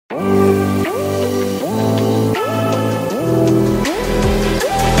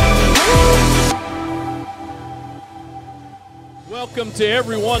welcome to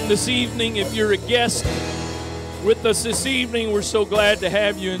everyone this evening. If you're a guest with us this evening, we're so glad to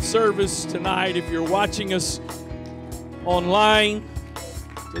have you in service tonight. If you're watching us online,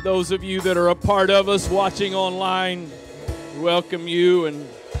 to those of you that are a part of us watching online, we welcome you. And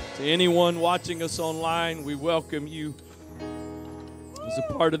to anyone watching us online, we welcome you as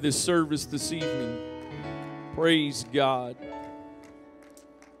a part of this service this evening. Praise God.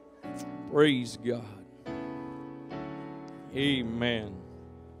 Praise God. Amen.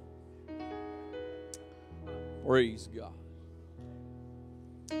 Praise God.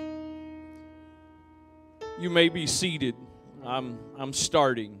 You may be seated. I'm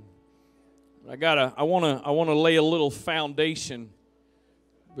starting. I want to lay a little foundation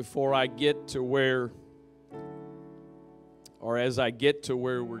before I get to where, or as I get to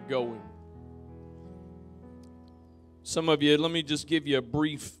where we're going. Some of you, let me just give you a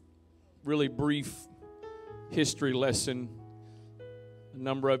really brief history lesson. A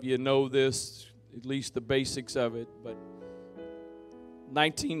number of you know this, at least the basics of it, but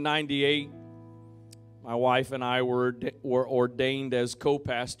 1998, my wife and I were ordained as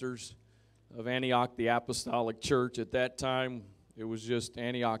co-pastors of Antioch the Apostolic Church. At that time, it was just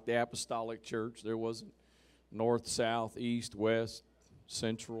Antioch the Apostolic Church. There wasn't north, south, east, west,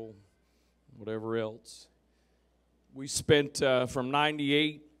 central, whatever else. We spent from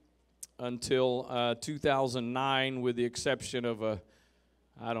 98 until 2009, with the exception of a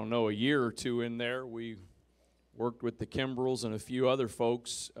year or two in there. We worked with the Kimbrells and a few other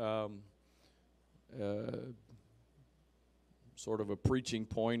folks, sort of a preaching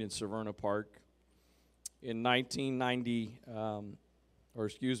point in Severna Park. In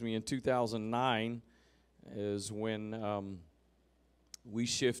 2009 is when we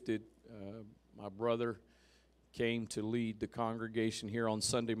shifted. My brother came to lead the congregation here on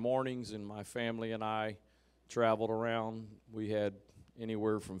Sunday mornings, and my family and I traveled around. We had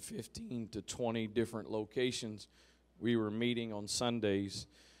anywhere from 15 to 20 different locations we were meeting on Sundays.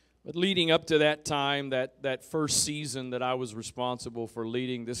 But leading up to that time, that first season that I was responsible for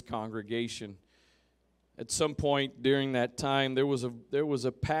leading this congregation, at some point during that time, there was a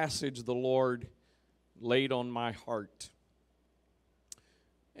passage the Lord laid on my heart.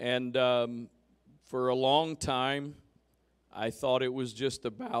 And for a long time, I thought it was just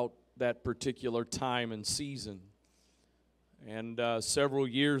about that particular time and season. And several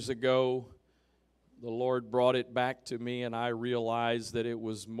years ago, the Lord brought it back to me, and I realized that it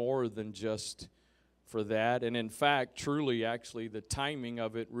was more than just for that. And in fact, truly, actually, the timing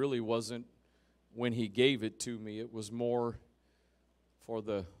of it really wasn't when He gave it to me. It was more for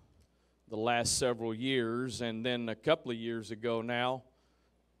the last several years. And then a couple of years ago now,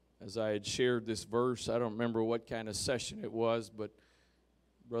 as I had shared this verse, I don't remember what kind of session it was, but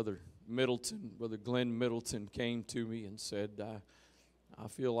Brother Glenn Middleton came to me and said, I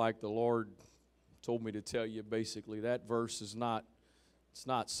feel like the Lord told me to tell you basically that verse is not, it's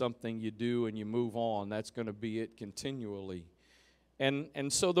not something you do and you move on. That's going to be it continually.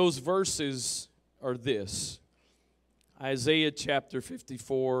 And so those verses are this. Iisaiah chapter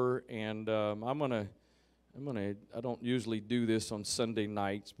 54, and I don't usually do this on Sunday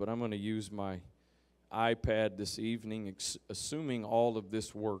nights, but I'm going to use my iPad this evening, assuming all of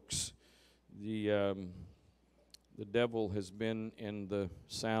this works. The devil has been in the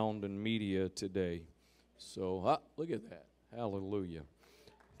sound and media today. So, look at that. Hallelujah.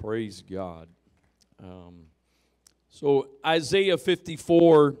 Praise God. So, Isaiah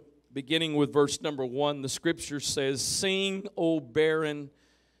 54, beginning with verse number 1, the scripture says, "Sing, O barren,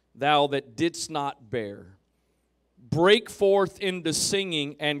 thou that didst not bear. Break forth into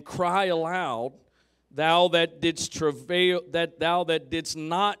singing and cry aloud, thou that didst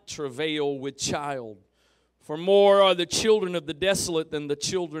not travail with child. For more are the children of the desolate than the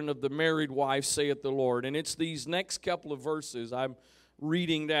children of the married wife, saith the Lord." And it's these next couple of verses. I'm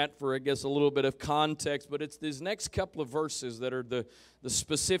reading that for, I guess, a little bit of context, but it's these next couple of verses that are the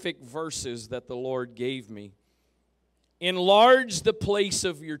specific verses that the Lord gave me. "Enlarge the place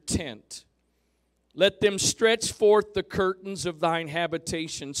of your tent. Let them stretch forth the curtains of thine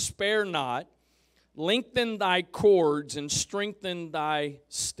habitation. Spare not. Lengthen thy cords and strengthen thy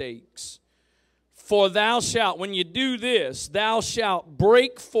stakes. For thou shalt," when you do this, "thou shalt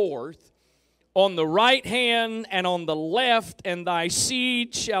break forth on the right hand and on the left, and thy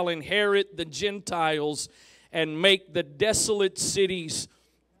seed shall inherit the Gentiles and make the desolate cities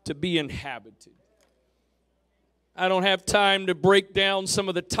to be inhabited." I don't have time to break down some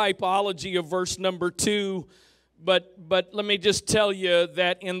of the typology of verse number 2, but let me just tell you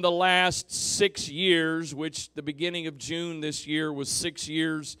that in the last 6 years, which the beginning of June this year was 6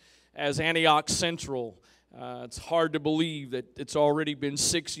 years as Antioch Central, It's hard to believe that it's already been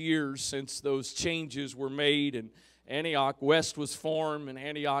 6 years since those changes were made, and Antioch West was formed, and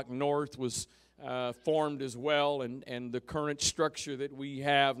Antioch North was formed as well, and the current structure that we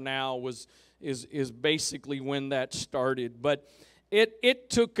have now is basically when that started. But it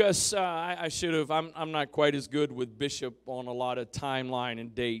took us. I'm not quite as good with Bishop on a lot of timeline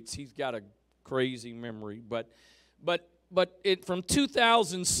and dates. He's got a crazy memory, but from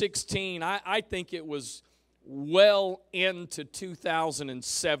 2016, I think it was well into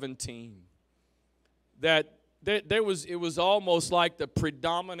 2017 that it was almost like the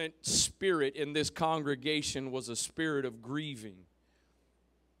predominant spirit in this congregation was a spirit of grieving,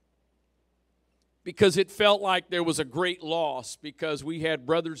 because it felt like there was a great loss, because we had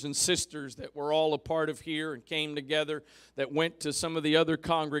brothers and sisters that were all a part of here and came together, that went to some of the other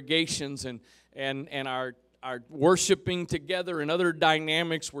congregations, and our worshiping together and other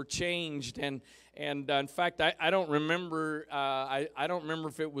dynamics were changed. And in fact, I don't remember. I don't remember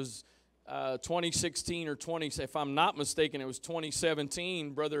if it was 2016 or if I'm not mistaken, it was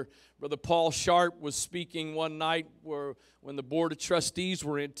 2017. Brother Paul Sharp was speaking one night when the board of trustees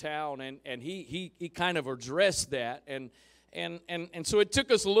were in town, and he kind of addressed that, and so it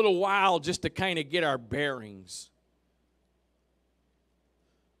took us a little while just to kind of get our bearings.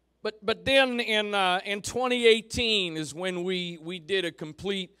 But then in 2018 is when we did a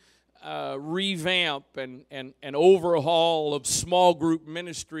complete revamp and overhaul of small group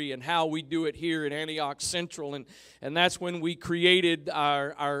ministry and how we do it here at Antioch Central, and that's when we created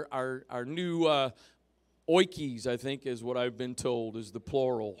our new oikos, I think is what I've been told is the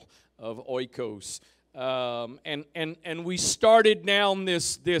plural of oikos, and we started down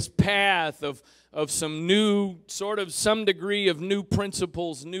this path of some new, some degree of new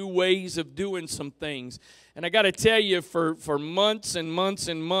principles, new ways of doing some things. And I got to tell you, for months and months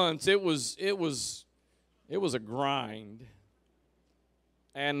and months, it was a grind.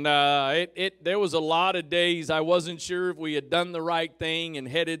 And there was a lot of days I wasn't sure if we had done the right thing and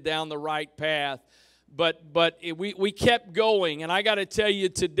headed down the right path. But we kept going, and I got to tell you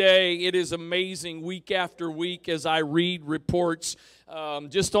today, it is amazing week after week as I read reports,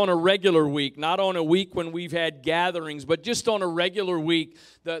 just on a regular week, not on a week when we've had gatherings, but just on a regular week,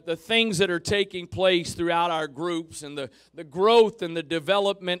 the things that are taking place throughout our groups and the growth and the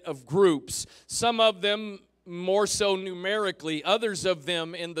development of groups. Some of them more so numerically, others of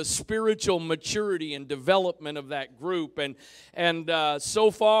them in the spiritual maturity and development of that group. And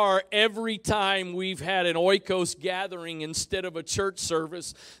so far, every time we've had an oikos gathering instead of a church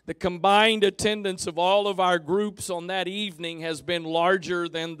service, the combined attendance of all of our groups on that evening has been larger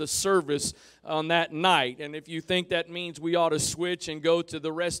than the service on that night. And if you think that means we ought to switch and go to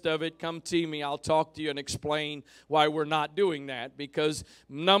the rest of it, come to me. I'll talk to you and explain why we're not doing that, because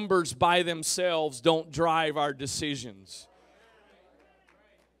numbers by themselves don't drive our decisions.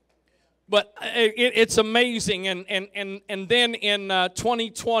 But it's amazing. And then in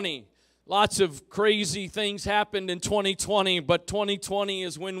 2020, lots of crazy things happened in 2020, but 2020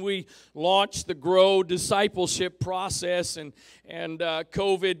 is when we launched the Grow discipleship process, and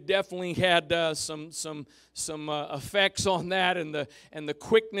COVID definitely had some effects on that, and the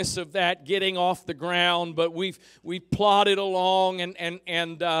quickness of that getting off the ground. But we've plodded along,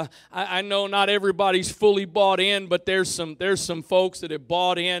 and I know not everybody's fully bought in, but there's some folks that have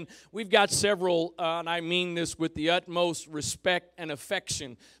bought in. We've got several, and I mean this with the utmost respect and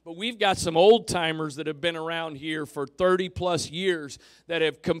affection, but we've got some old timers that have been around here for 30 plus years that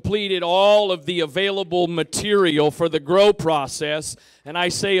have completed all of the available material for the Grow process. And I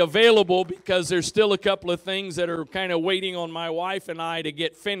say available because there's still a couple of things that are kind of waiting on my wife and I to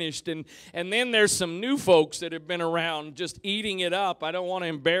get finished. And then there's some new folks that have been around just eating it up. I don't want to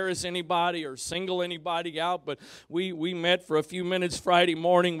embarrass anybody or single anybody out, but we met for a few minutes Friday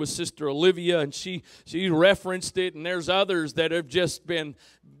morning with Sister Olivia, and she referenced it, and there's others that have just been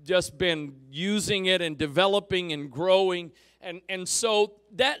using it and developing and growing. And so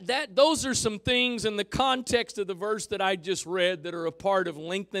those are some things in the context of the verse that I just read that are a part of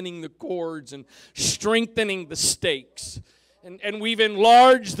lengthening the cords and strengthening the stakes. And we've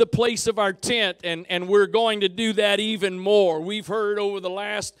enlarged the place of our tent, and we're going to do that even more. We've heard over the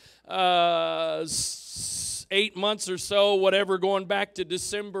last 8 months or so, whatever, going back to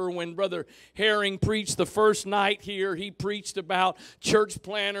December when Brother Herring preached the first night here. He preached about church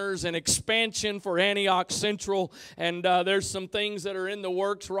planners and expansion for Antioch Central. And there's some things that are in the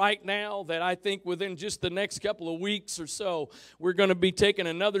works right now that I think within just the next couple of weeks or so, we're going to be taking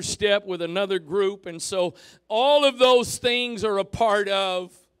another step with another group. And so all of those things are a part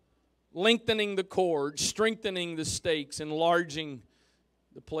of lengthening the cord, strengthening the stakes, enlarging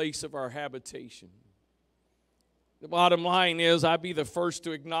the place of our habitation. The bottom line is, I'd be the first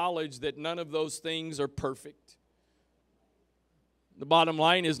to acknowledge that none of those things are perfect. The bottom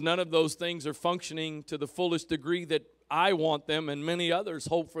line is, none of those things are functioning to the fullest degree that I want them and many others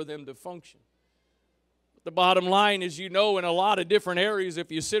hope for them to function. The bottom line is, in a lot of different areas,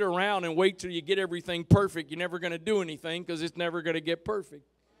 if you sit around and wait till you get everything perfect, you're never going to do anything because it's never going to get perfect.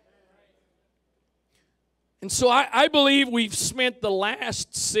 And so I believe we've spent the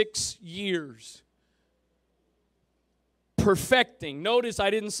last 6 years perfecting. Notice I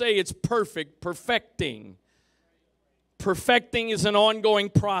didn't say it's perfect, perfecting. Perfecting is an ongoing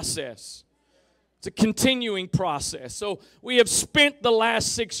process. It's a continuing process. So we have spent the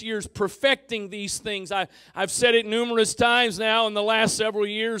last 6 years perfecting these things. I've said it numerous times now in the last several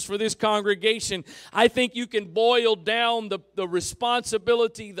years for this congregation. I think you can boil down the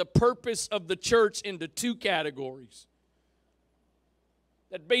responsibility, the purpose of the church into 2 categories.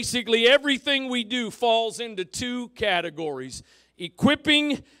 That basically everything we do falls into 2 categories: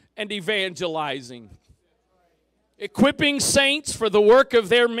 equipping and evangelizing. Equipping saints for the work of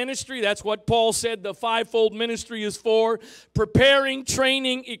their ministry. That's what Paul said the fivefold ministry is for. Preparing,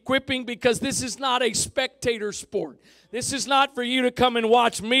 training, equipping, because this is not a spectator sport. This is not for you to come and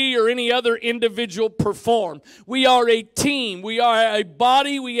watch me or any other individual perform. We are a team. We are a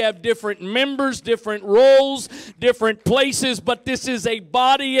body. We have different members, different roles, different places, but this is a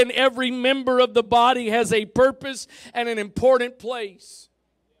body, and every member of the body has a purpose and an important place.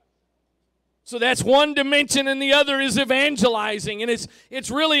 So that's one dimension, and the other is evangelizing. And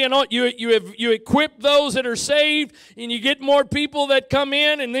it's really you equip those that are saved, and you get more people that come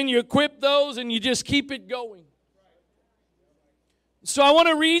in, and then you equip those, and you just keep it going. So I want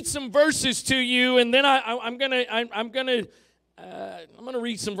to read some verses to you, and then I'm gonna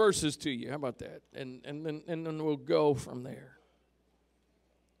read some verses to you. How about that? And then we'll go from there.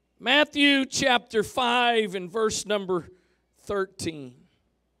 Matthew chapter 5 and verse number 13.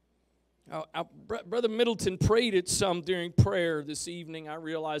 Brother Middleton prayed it some during prayer this evening. I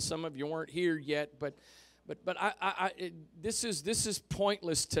realize some of you weren't here yet, but this is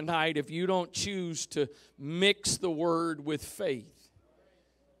pointless tonight if you don't choose to mix the word with faith.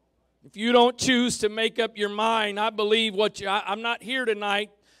 If you don't choose to make up your mind, I believe I'm not here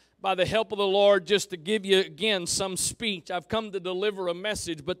tonight by the help of the Lord just to give you, again, some speech. I've come to deliver a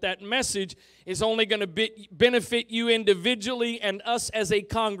message, but that message is only going to benefit you individually and us as a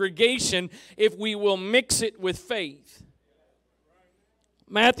congregation if we will mix it with faith.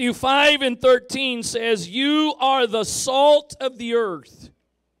 Matthew 5 and 13 says, "You are the salt of the earth.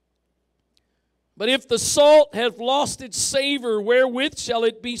 But if the salt hath lost its savor, wherewith shall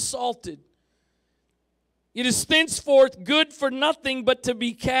it be salted? It is thenceforth good for nothing but to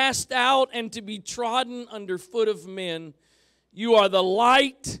be cast out and to be trodden under foot of men. You are the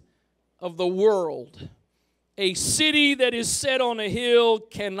light of the world. A city that is set on a hill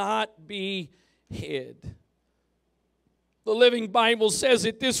cannot be hid." The Living Bible says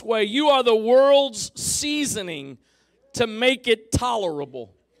it this way: you are the world's seasoning to make it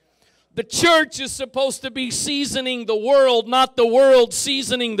tolerable. The church is supposed to be seasoning the world, not the world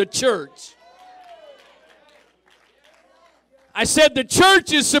seasoning the church. I said the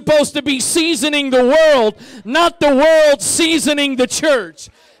church is supposed to be seasoning the world, not the world seasoning the church.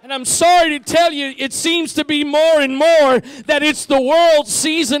 And I'm sorry to tell you, it seems to be more and more that it's the world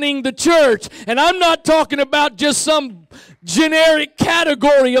seasoning the church. And I'm not talking about just some generic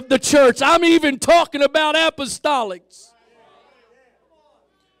category of the church. I'm even talking about apostolics.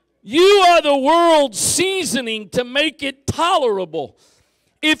 You are the world seasoning to make it tolerable.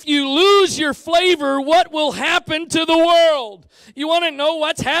 If you lose your flavor, what will happen to the world? You want to know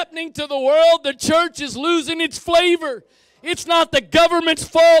what's happening to the world? The church is losing its flavor. It's not the government's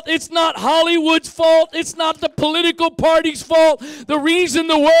fault. It's not Hollywood's fault. It's not the political party's fault. The reason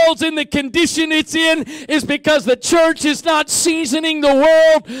the world's in the condition it's in is because the church is not seasoning the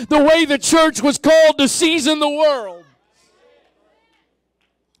world the way the church was called to season the world.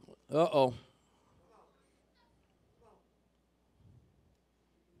 Uh-oh.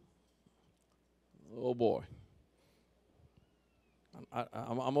 Oh, boy.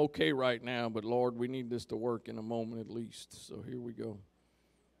 I'm okay right now, but Lord, we need this to work in a moment at least. So here we go.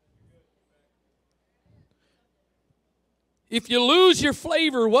 If you lose your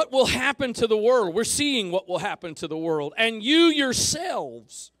flavor, what will happen to the world? We're seeing what will happen to the world. And you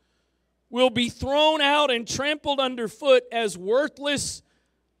yourselves will be thrown out and trampled underfoot as worthless.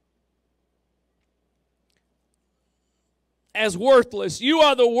 You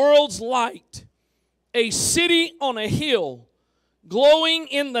are the world's light, a city on a hill, glowing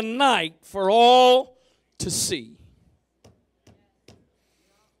in the night for all to see.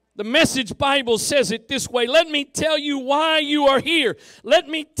 The Message Bible says it this way: let me tell you why you are here. Let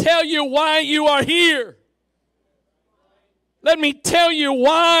me tell you why you are here. Let me tell you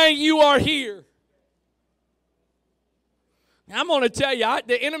why you are here. I'm going to tell you,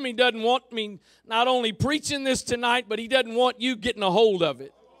 the enemy doesn't want me not only preaching this tonight, but he doesn't want you getting a hold of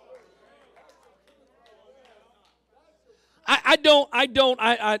it.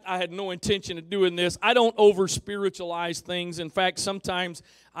 I had no intention of doing this. I don't over-spiritualize things. In fact, sometimes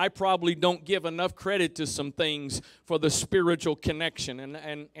I probably don't give enough credit to some things for the spiritual connection.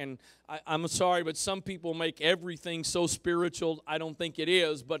 And I'm sorry, but some people make everything so spiritual. I don't think it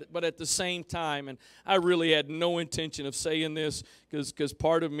is, but at the same time, and I really had no intention of saying this because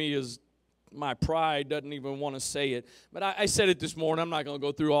part of me is my pride doesn't even want to say it. But I said it this morning. I'm not going to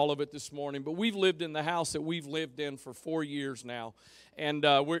go through all of it this morning. But we've lived in the house that we've lived in for 4 years now. And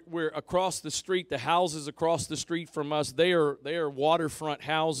we're across the street. The houses across the street from us, they are waterfront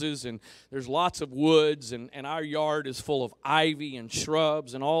houses. And there's lots of woods. And our yard is full of ivy and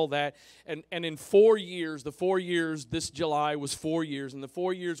shrubs and all that. And in 4 years, this July was 4 years. In the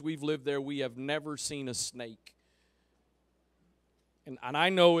 4 years we've lived there, we have never seen a snake. And I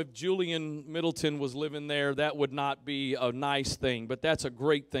know if Julian Middleton was living there, that would not be a nice thing, but that's a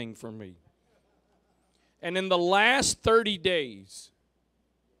great thing for me. And in the last 30 days,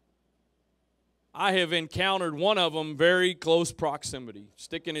 I have encountered one of them very close proximity,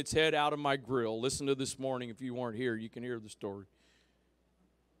 sticking its head out of my grill. Listen to this morning. If you weren't here, you can hear the story.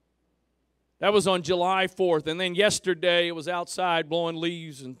 That was on July 4th. And then yesterday, it was outside blowing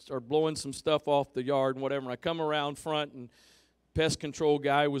leaves or blowing some stuff off the yard and whatever. And I come around front, and pest control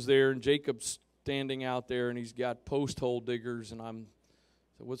guy was there, and Jacob's standing out there, and he's got post hole diggers, and I'm,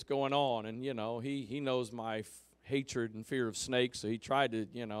 so what's going on? And, you know, he knows my hatred and fear of snakes, so he tried to,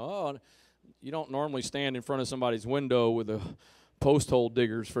 oh, you don't normally stand in front of somebody's window with a post hole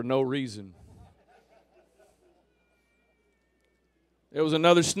diggers for no reason. There was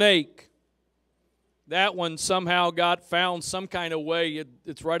another snake. That one somehow got found some kind of way.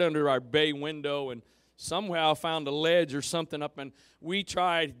 It's right under our bay window, and somehow found a ledge or something up, and we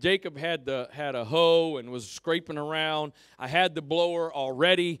tried. Jacob had a hoe and was scraping around. I had the blower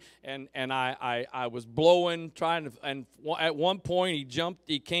already, and I was blowing, trying to. And at one point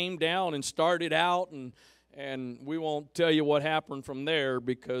he came down and started out, and we won't tell you what happened from there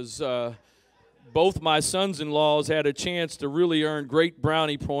because both my sons-in-laws had a chance to really earn great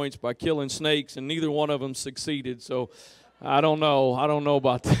brownie points by killing snakes, and neither one of them succeeded. So I don't know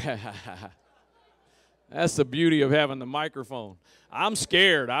about that. That's the beauty of having the microphone. I'm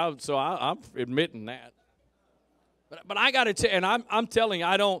scared, I'm admitting that. But I got to tell, and I'm telling you,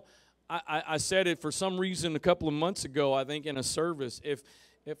 I said it for some reason a couple of months ago, I think in a service. If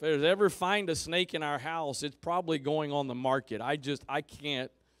there's ever find a snake in our house, it's probably going on the market. I can't.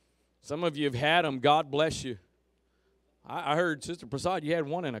 Some of you have had them. God bless you. I heard, Sister Prasad, you had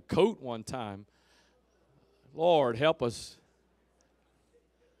one in a coat one time. Lord, help us.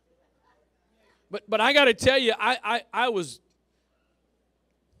 But I got to tell you, I was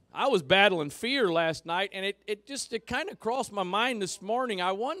battling fear last night, and it kind of crossed my mind this morning.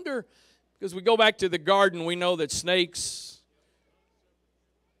 I wonder, because we go back to the garden, we know that snakes,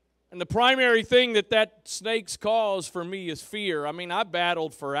 and the primary thing that snakes cause for me is fear. I mean, I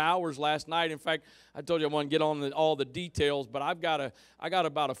battled for hours last night. In fact, I told you I want to get on all the details, but I got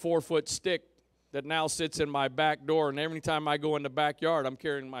about a 4-foot stick that now sits in my back door, and every time I go in the backyard, I'm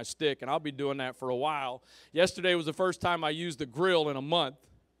carrying my stick, and I'll be doing that for a while. Yesterday was the first time I used the grill in a month.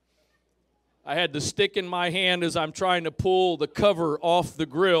 I had the stick in my hand as I'm trying to pull the cover off the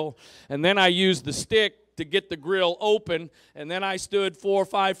grill, and then I used the stick to get the grill open, and then I stood 4 or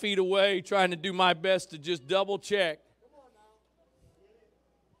 5 feet away trying to do my best to just double check.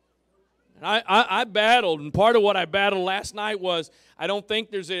 And I battled, and part of what I battled last night was I don't think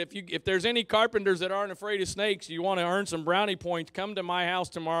if there's any carpenters that aren't afraid of snakes, you want to earn some brownie points, come to my house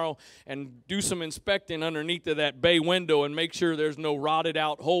tomorrow and do some inspecting underneath of that bay window and make sure there's no rotted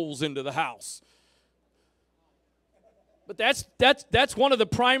out holes into the house. But that's one of the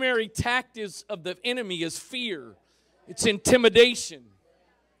primary tactics of the enemy is fear. It's intimidation.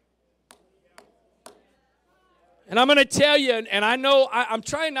 And I'm going to tell you, and I know I'm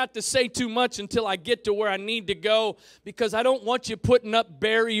trying not to say too much until I get to where I need to go, because I don't want you putting up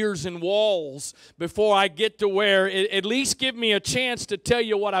barriers and walls before I get to where at least give me a chance to tell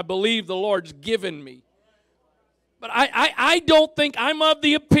you what I believe the Lord's given me. But I don't think, I'm of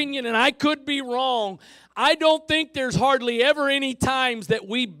the opinion, and I could be wrong, I don't think there's hardly ever any times that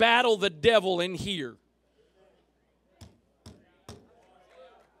we battle the devil in here.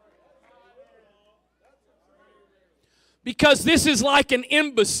 Because this is like an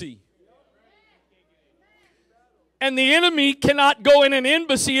embassy. And the enemy cannot go in an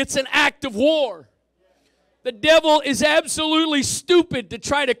embassy. It's an act of war. The devil is absolutely stupid to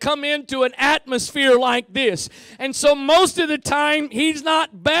try to come into an atmosphere like this. And so most of the time, he's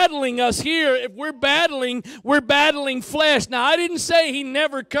not battling us here. If we're battling flesh. Now, I didn't say he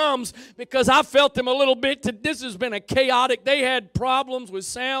never comes, because I felt him a little bit. This has been a chaotic. They had problems with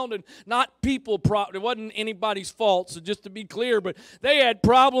sound, and not people. It wasn't anybody's fault, so just to be clear. But they had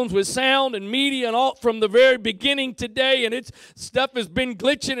problems with sound and media and all from the very beginning today. And stuff has been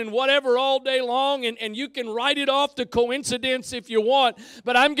glitching and whatever all day long. And you can write it off to coincidence if you want,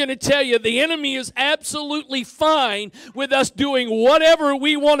 but I'm going to tell you, the enemy is absolutely fine with us doing whatever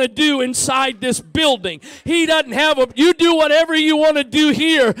we want to do inside this building. He doesn't have you do whatever you want to do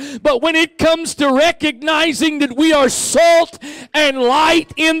here, but when it comes to recognizing that we are salt and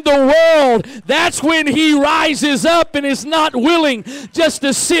light in the world, that's when he rises up and is not willing just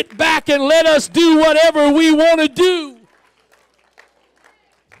to sit back and let us do whatever we want to do.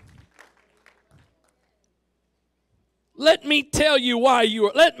 Let me tell you why you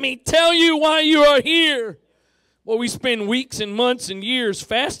are here. Well, we spend weeks and months and years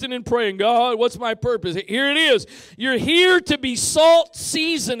fasting and praying, God, what's my purpose? Here it is. You're here to be salt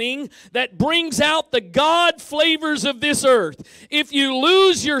seasoning that brings out the God flavors of this earth. If you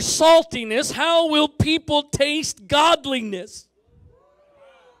lose your saltiness, how will people taste godliness?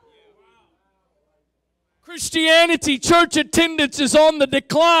 Christianity, church attendance is on the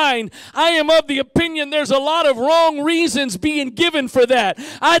decline. I am of the opinion there's a lot of wrong reasons being given for that.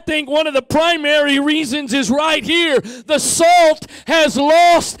 I think one of the primary reasons is right here. The salt has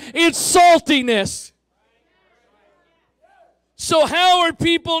lost its saltiness. So how are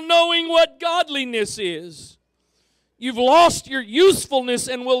people knowing what godliness is? You've lost your usefulness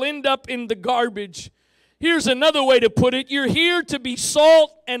and will end up in the garbage. Here's another way to put it. You're here to be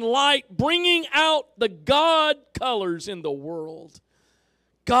salt and light, bringing out the God colors in the world.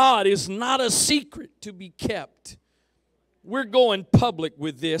 God is not a secret to be kept. We're going public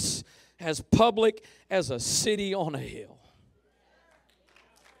with this, as public as a city on a hill.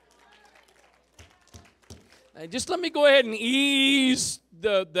 Now, just let me go ahead and ease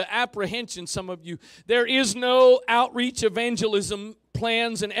the apprehension, some of you. There is no outreach evangelism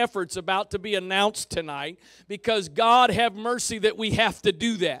plans and efforts about to be announced tonight, because God have mercy that we have to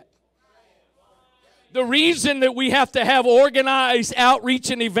do that. The reason that we have to have organized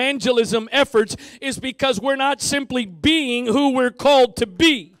outreach and evangelism efforts is because we're not simply being who we're called to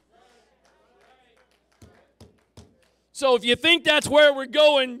be. So if you think that's where we're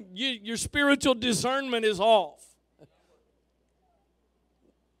going, your spiritual discernment is off.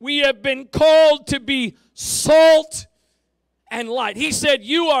 We have been called to be salt and light. He said,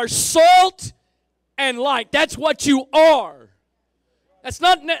 you are salt and light. That's what you are. That's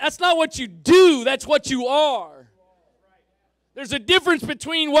not what you do. That's what you are. There's a difference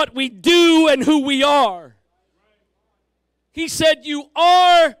between what we do and who we are. He said, you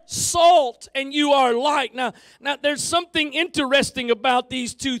are salt and you are light. Now there's something interesting about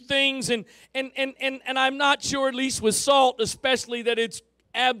these two things, and I'm not sure, at least with salt especially, that it's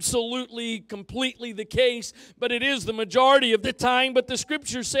absolutely, completely the case, but it is the majority of the time. But the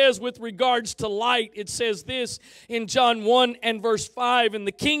scripture says with regards to light, it says this in John 1 and verse 5. In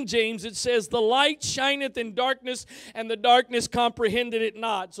the King James, it says, the light shineth in darkness, and the darkness comprehended it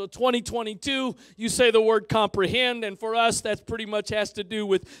not. So 2022, you say the word comprehend, and for us, that's pretty much has to do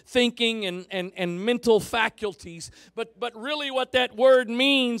with thinking and mental faculties. But really what that word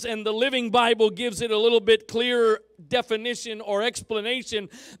means, and the Living Bible gives it a little bit clearer definition or explanation,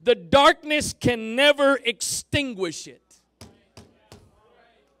 the darkness can never extinguish it.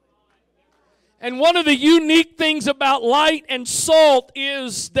 And one of the unique things about light and salt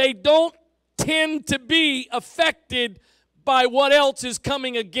is they don't tend to be affected by what else is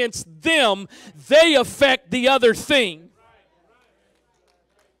coming against them. They affect the other thing.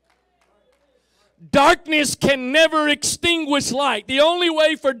 Darkness can never extinguish light. The only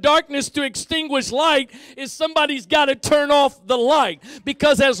way for darkness to extinguish light is somebody's got to turn off the light.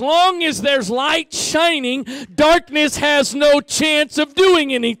 Because as long as there's light shining, darkness has no chance of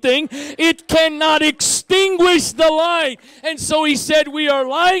doing anything. It cannot extinguish the light. And so he said we are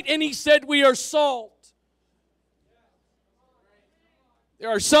light, and he said we are salt. There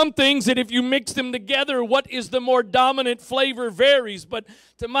are some things that if you mix them together, what is the more dominant flavor varies. But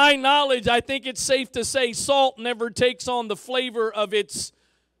to my knowledge, I think it's safe to say salt never takes on the flavor of its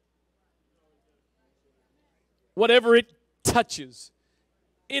whatever it touches.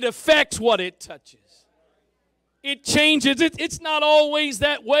 It affects what it touches. It changes. It's not always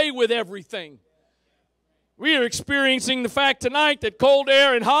that way with everything. We are experiencing the fact tonight that cold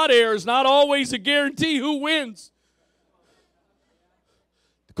air and hot air is not always a guarantee who wins.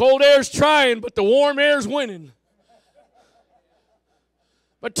 The cold air is trying, but the warm air is winning.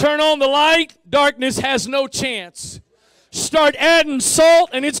 But turn on the light, darkness has no chance. Start adding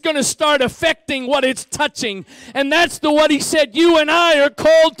salt, and it's going to start affecting what it's touching. And that's what he said. You and I are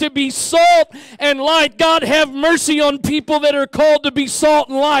called to be salt and light. God, have mercy on people that are called to be salt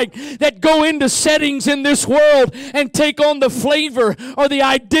and light, that go into settings in this world and take on the flavor or the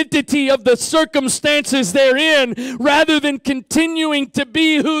identity of the circumstances they're in, rather than continuing to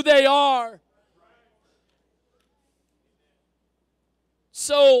be who they are.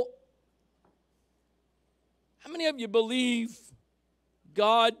 So, how many of you believe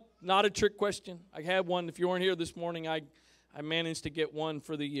God? Not a trick question. I had one. If you weren't here this morning, I managed to get one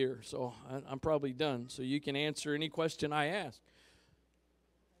for the year. So I'm probably done. So you can answer any question I ask.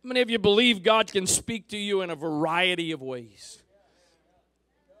 How many of you believe God can speak to you in a variety of ways?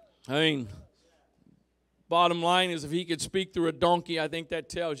 I mean, bottom line is, if he could speak through a donkey, I think that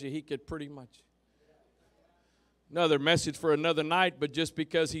tells you he could pretty much. Another message for another night, but just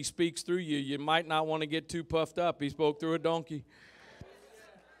because he speaks through you, you might not want to get too puffed up. He spoke through a donkey.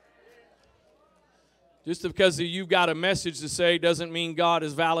 Just because you've got a message to say doesn't mean God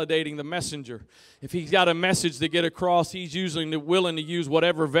is validating the messenger. If he's got a message to get across, he's usually willing to use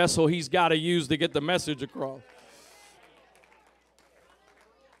whatever vessel he's got to use to get the message across.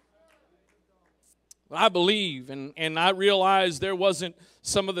 I believe, and I realize there wasn't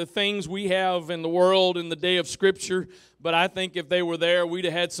some of the things we have in the world in the day of Scripture, but I think if they were there, we'd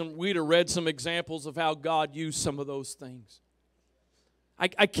have read some examples of how God used some of those things.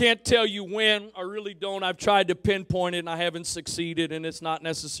 I can't tell you when, I really don't. I've tried to pinpoint it, and I haven't succeeded, and it's not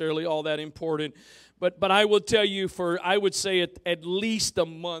necessarily all that important. But I will tell you, I would say at least a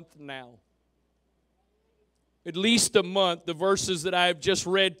month now. At least a month, the verses that I have just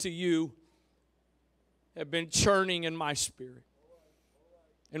read to you have been churning in my spirit.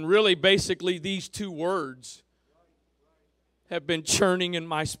 And really, basically, these two words have been churning in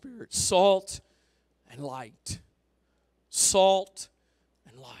my spirit. Salt and light. Salt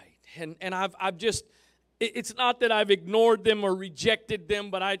and light. And I've just, it's not that I've ignored them or rejected them,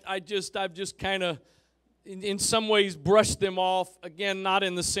 but I've just kind of, in some ways, brushed them off. Again, not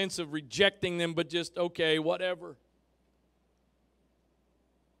in the sense of rejecting them, but just, okay, whatever.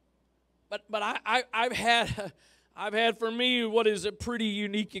 But I've had for me what is a pretty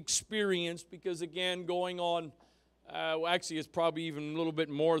unique experience, because again, going on, actually it's probably even a little bit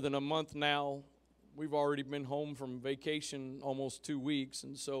more than a month now. We've already been home from vacation almost 2 weeks,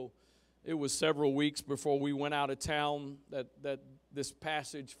 and so it was several weeks before we went out of town that this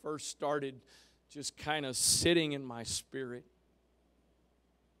passage first started just kind of sitting in my spirit.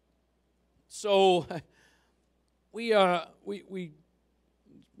 So we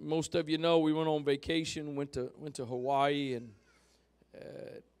most of you know, we went on vacation, went to Hawaii,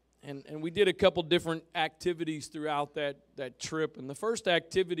 and we did a couple different activities throughout that trip. And the first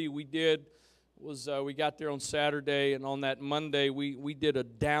activity we did was we got there on Saturday, and on that Monday we did a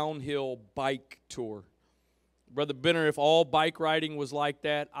downhill bike tour. Brother Benner, if all bike riding was like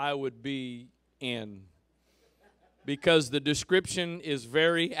that, I would be in, because the description is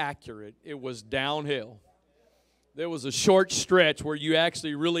very accurate. It was downhill. There was a short stretch where you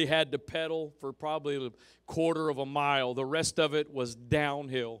actually really had to pedal for probably a quarter of a mile. The rest of it was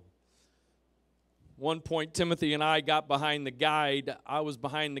downhill. One point, Timothy and I got behind the guide. I was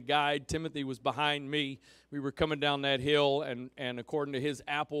behind the guide. Timothy was behind me. We were coming down that hill, and according to his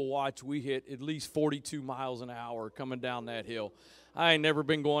Apple Watch, we hit at least 42 miles an hour coming down that hill. I ain't never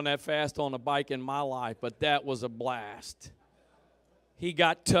been going that fast on a bike in my life, but that was a blast. He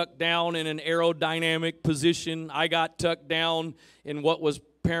got tucked down in an aerodynamic position. I got tucked down in what was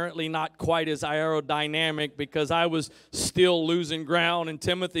apparently not quite as aerodynamic, because I was still losing ground, and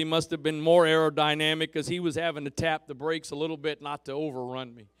Timothy must have been more aerodynamic because he was having to tap the brakes a little bit not to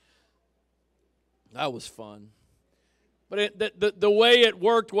overrun me. That was fun. But the way it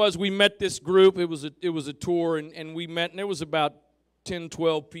worked was, we met this group. It was a tour, and we met, and there was about 10,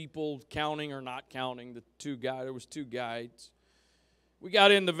 12 people, counting or not counting the two guys. There was two guides. We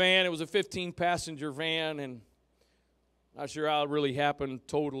got in the van. It was a 15-passenger van, and not sure how it really happened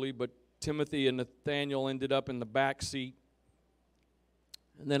totally, but Timothy and Nathaniel ended up in the back seat,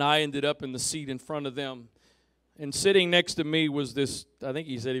 and then I ended up in the seat in front of them. And sitting next to me was this, I think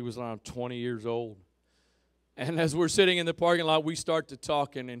he said he was around 20 years old. And as we're sitting in the parking lot, we start to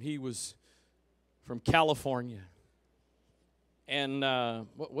talking, and he was from California. And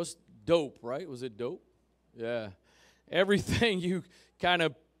what's dope, right? Was it dope? Yeah. Everything you kind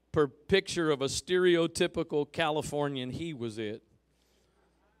of picture of a stereotypical Californian. He was it.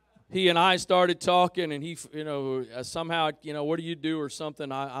 He and I started talking, and he, somehow, what do you do or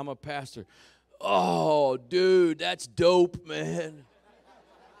something? I'm a pastor. Oh, dude, that's dope, man.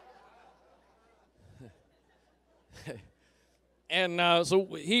 And so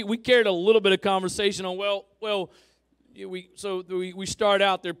we carried a little bit of conversation on, we start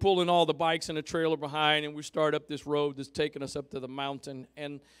out there pulling all the bikes in a trailer behind, and we start up this road that's taking us up to the mountain,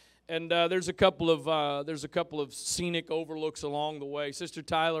 and there's a couple of scenic overlooks along the way. Sister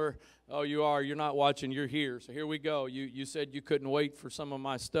Tyler, oh, you're not watching, you're here. So here we go. You said you couldn't wait for some of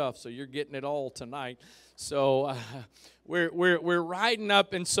my stuff, so you're getting it all tonight. So we're riding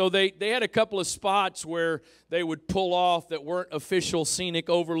up, and so they had a couple of spots where they would pull off that weren't official scenic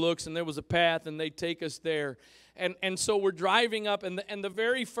overlooks, and there was a path, and they'd take us there. And so we're driving up, and the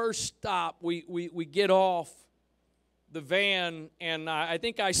very first stop, we get off the van, and I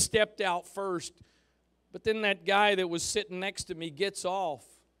think I stepped out first, but then that guy that was sitting next to me gets off.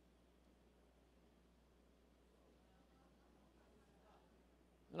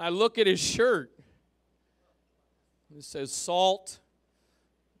 And I look at his shirt. It says salt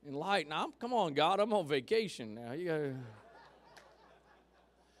and light. Now, come on, God, I'm on vacation now. You gotta...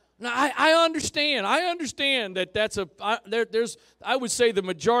 Now, I understand. I understand that I would say the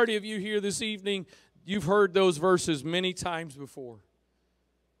majority of you here this evening, you've heard those verses many times before.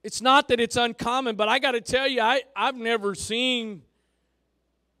 It's not that it's uncommon, but I got to tell you, I've never seen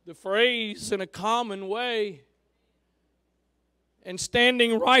the phrase in a common way. And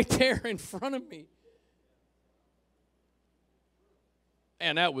standing right there in front of me.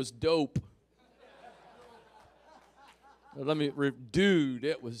 And that was dope. Dude,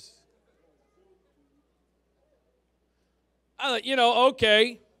 it was. I thought,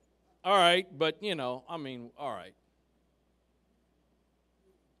 okay, all right, but, all right.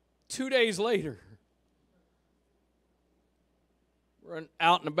 2 days later, we're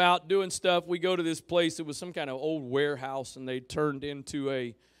out and about doing stuff. We go to this place. It was some kind of old warehouse, and they turned into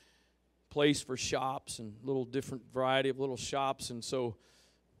a place for shops and little different variety of little shops. And so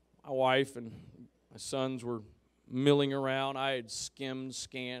my wife and my sons were milling around. I had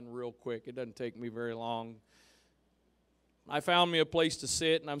scanned real quick. It doesn't take me very long. I found me a place to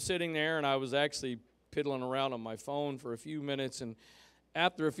sit, and I'm sitting there, and I was actually piddling around on my phone for a few minutes. And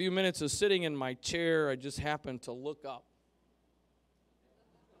after a few minutes of sitting in my chair, I just happened to look up.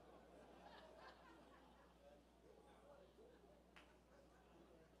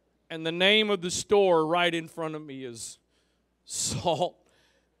 And the name of the store right in front of me is Salt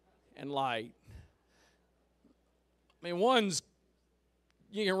and Light. I mean,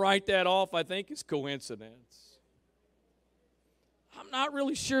 you can write that off, I think, as coincidence. I'm not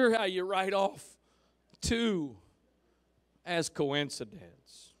really sure how you write off two as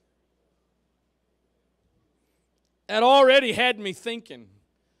coincidence. That already had me thinking,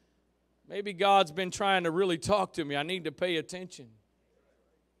 maybe God's been trying to really talk to me. I need to pay attention.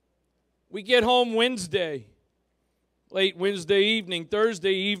 We get home Wednesday, late Wednesday evening.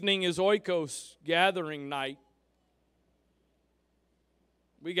 Thursday evening is Oikos gathering night.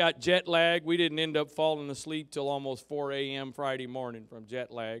 We got jet lag. We didn't end up falling asleep till almost 4 a.m. Friday morning from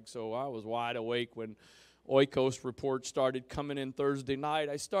jet lag, so I was wide awake when Oikos reports started coming in Thursday night.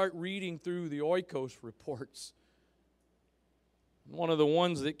 I start reading through the Oikos reports. One of the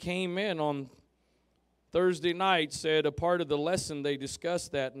ones that came in on Thursday night said a part of the lesson they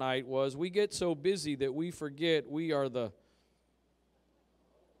discussed that night was, we get so busy that we forget we are the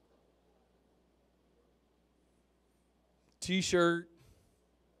T-shirt,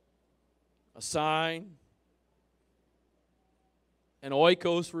 a sign, an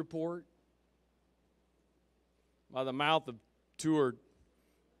Oikos report by the mouth of 2 or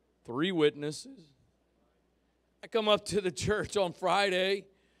 3 witnesses. I come up to the church on Friday.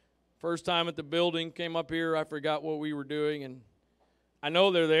 First time at the building, came up here, I forgot what we were doing, and I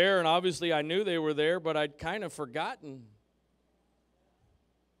know they're there, and obviously I knew they were there, but I'd kind of forgotten.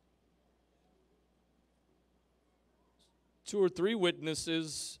 Two or three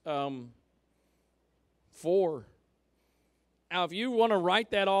witnesses, 4. Now, if you want to write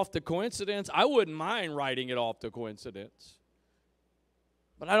that off to coincidence, I wouldn't mind writing it off to coincidence.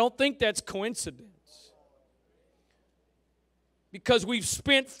 But I don't think that's coincidence. Because we've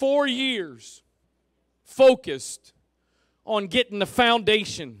spent 4 years focused on getting the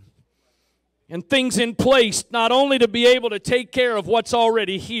foundation and things in place, not only to be able to take care of what's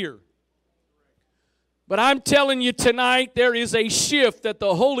already here, But I'm telling you tonight, there is a shift that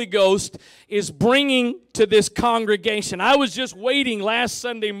the Holy Ghost is bringing to this congregation. I was just waiting last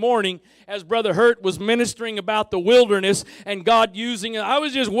Sunday morning as Brother Hurt was ministering about the wilderness and God using it. I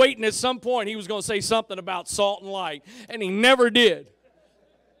was just waiting at some point he was going to say something about salt and light, and he never did.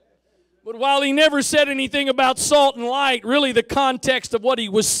 But while he never said anything about salt and light, really the context of what he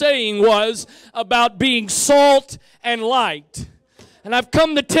was saying was about being salt and light. And I've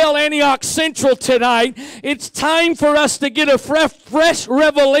come to tell Antioch Central tonight, it's time for us to get a fresh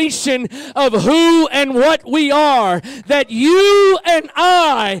revelation of who and what we are. That you and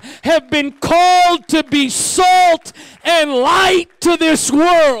I have been called to be salt and light to this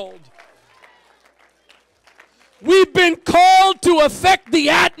world. We've been called to affect the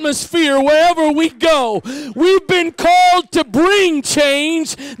atmosphere wherever we go. We've been called to bring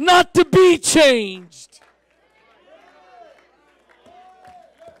change, not to be changed.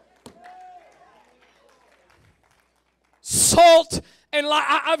 Salt and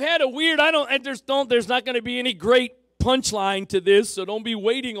light. I've had a weird, there's not going to be any great punchline to this, so don't be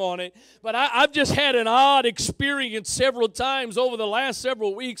waiting on it. But I've just had an odd experience several times over the last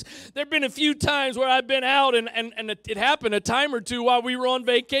several weeks. There have been a few times where I've been out, and it happened a time or two while we were on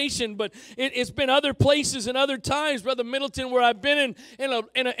vacation, but it's been other places and other times, Brother Middleton, where I've been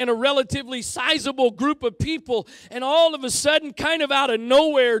in a relatively sizable group of people, and all of a sudden, kind of out of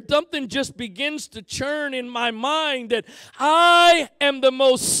nowhere, something just begins to churn in my mind that I am the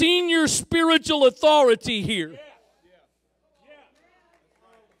most senior spiritual authority here.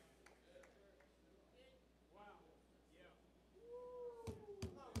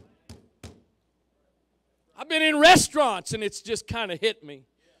 I've been in restaurants and it's just kind of hit me.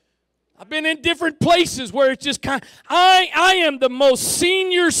 I've been in different places where it's just kind of, I am the most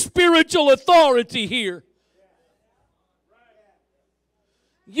senior spiritual authority here.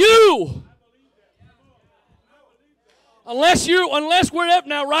 You. Unless we're up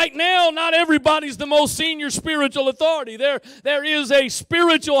now, right now, not everybody's the most senior spiritual authority. There is a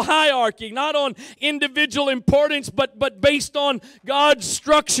spiritual hierarchy, not on individual importance, but based on God's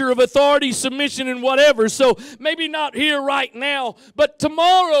structure of authority, submission, and whatever. So maybe not here right now, but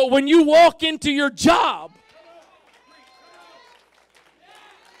tomorrow when you walk into your job,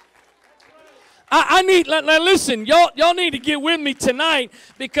 listen, y'all need to get with me tonight,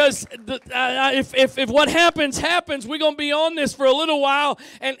 because if what happens, we're going to be on this for a little while,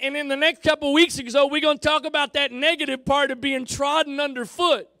 and in the next couple of weeks or so, we're going to talk about that negative part of being trodden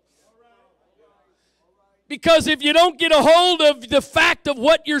underfoot. Because if you don't get a hold of the fact of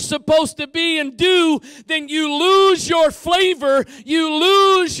what you're supposed to be and do, then you lose your flavor, you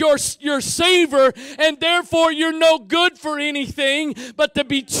lose your savor, and therefore you're no good for anything but to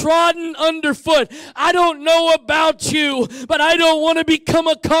be trodden underfoot. I don't know about you, but I don't want to become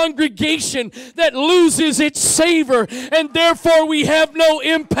a congregation that loses its savor, and therefore we have no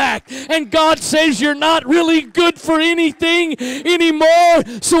impact. And God says you're not really good for anything anymore,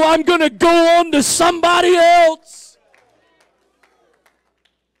 so I'm going to go on to somebody else.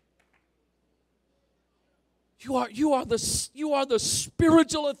 You are the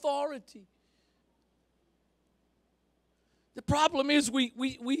spiritual authority. The problem is we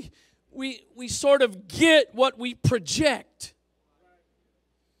sort of get what we project.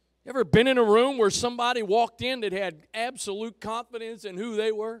 You ever been in a room where somebody walked in that had absolute confidence in who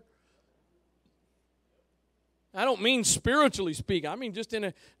they were? I don't mean spiritually speaking. I mean just in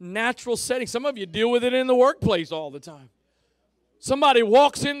a natural setting. Some of you deal with it in the workplace all the time. Somebody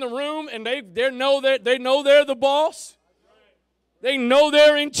walks in the room and they know they're the boss. They know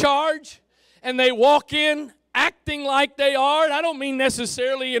they're in charge, and they walk in acting like they are. And I don't mean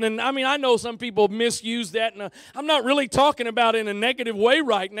necessarily I know some people misuse that, and I'm not really talking about in a negative way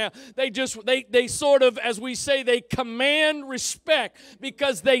right now. They sort of, as we say, they command respect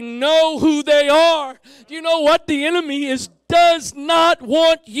because they know who they are. Do you know what the enemy does not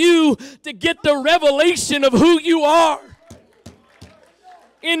want you to get the revelation of who you are?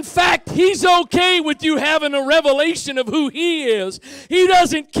 In fact, he's okay with you having a revelation of who he is. He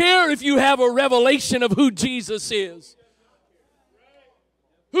doesn't care if you have a revelation of who Jesus is.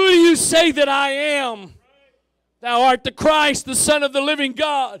 Who do you say that I am? Thou art the Christ, the Son of the living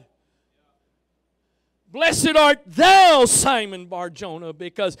God. Blessed art thou, Simon Bar-Jonah,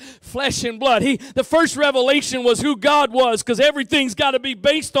 because flesh and blood. The first revelation was who God was, because everything's got to be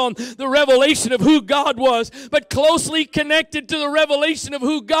based on the revelation of who God was. But closely connected to the revelation of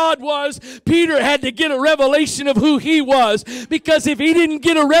who God was, Peter had to get a revelation of who he was. Because if he didn't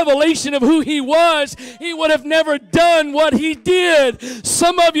get a revelation of who he was, he would have never done what he did.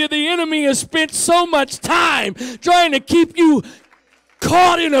 Some of you, the enemy has spent so much time trying to keep you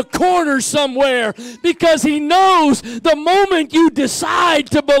caught in a corner somewhere, because he knows the moment you decide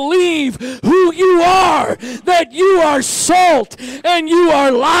to believe who you are, that you are salt and you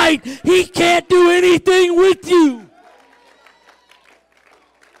are light, he can't do anything with you.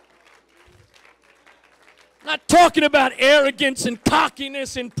 I'm not talking about arrogance and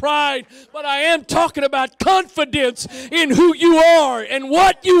cockiness and pride, but I am talking about confidence in who you are and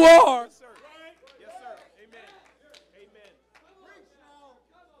what you are. Yes, sir. Yes, sir. Amen. Amen. Praise God.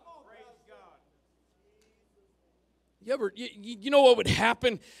 You know what would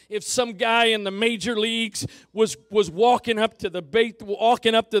happen if some guy in the major leagues was walking up to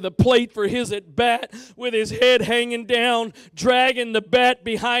the plate for his at bat with his head hanging down, dragging the bat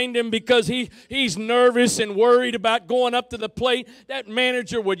behind him because he's nervous and worried about going up to the plate? That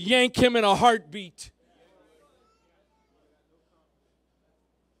manager would yank him in a heartbeat.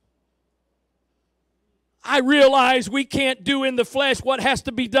 I realize we can't do in the flesh what has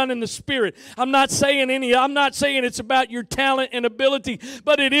to be done in the spirit. I'm not saying it's about your talent and ability,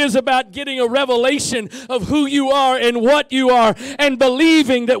 but it is about getting a revelation of who you are and what you are, and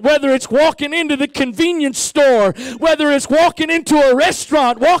believing that whether it's walking into the convenience store, whether it's walking into a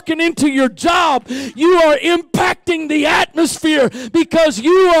restaurant, walking into your job, you are impacting the atmosphere because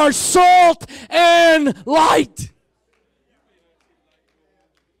you are salt and light.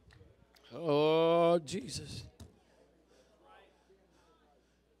 Oh, Jesus.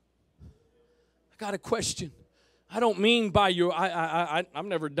 I got a question. I don't mean by your, I've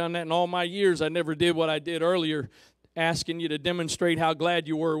never done that in all my years. I never did what I did earlier, asking you to demonstrate how glad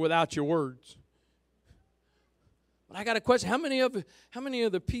you were without your words. But I got a question. How many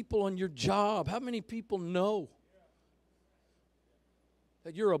of the people on your job, how many people know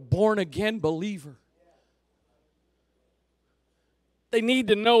that you're a born-again believer? They need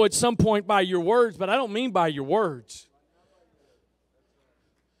to know at some point by your words, but I don't mean by your words.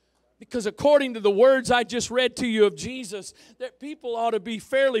 Because according to the words I just read to you of Jesus, that people ought to be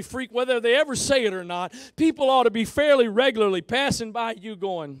fairly frequent, whether they ever say it or not, people ought to be fairly regularly passing by you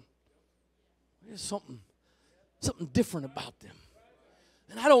going, there's something different about them.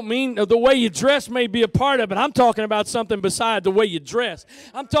 And I don't mean the way you dress may be a part of it. I'm talking about something beside the way you dress.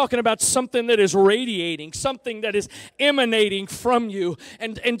 I'm talking about something that is radiating, something that is emanating from you.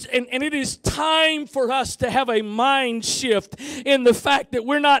 And it is time for us to have a mind shift in the fact that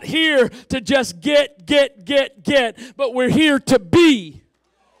we're not here to just get, but we're here to be.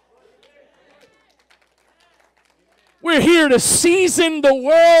 We're here to season the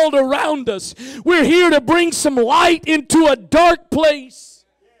world around us. We're here to bring some light into a dark place.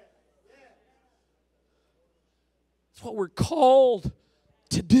 It's what we're called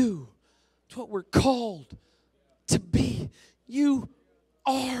to do. It's what we're called to be. You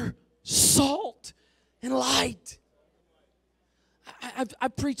are salt and light.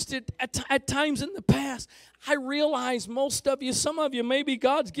 I've preached it at times in the past. I realize most of you, some of you, maybe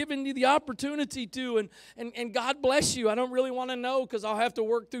God's given you the opportunity to, and God bless you. I don't really want to know because I'll have to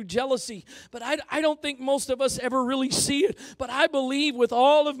work through jealousy. But I don't think most of us ever really see it. But I believe with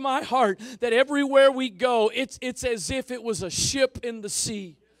all of my heart that everywhere we go, it's as if it was a ship in the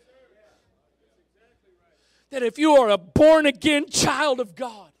sea. That if you are a born-again child of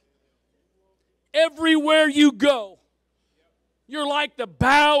God, everywhere you go, you're like the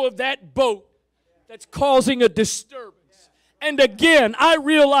bow of that boat that's causing a disturbance. And again, I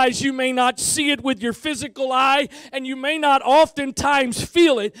realize you may not see it with your physical eye, and you may not oftentimes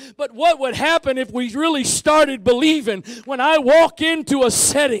feel it, but what would happen if we really started believing when I walk into a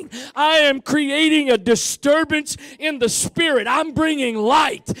setting, I am creating a disturbance in the spirit. I'm bringing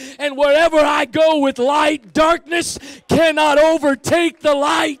light, and wherever I go with light, darkness cannot overtake the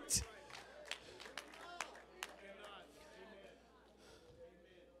light.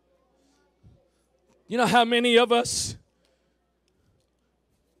 You know how many of us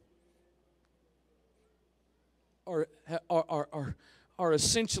are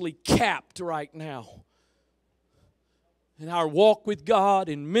essentially capped right now in our walk with God,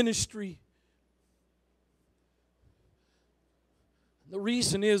 in ministry? The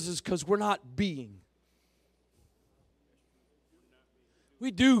reason is because we're not being.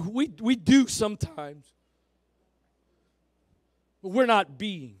 We do sometimes, but we're not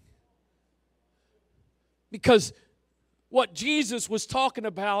being. Because what Jesus was talking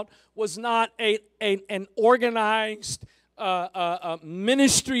about was not an organized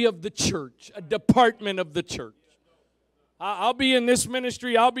ministry of the church, a department of the church. I'll be in this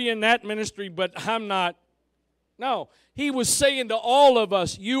ministry, I'll be in that ministry, but I'm not. No, he was saying to all of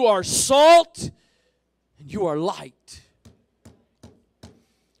us, you are salt and you are light.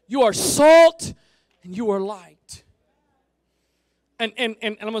 You are salt and you are light. And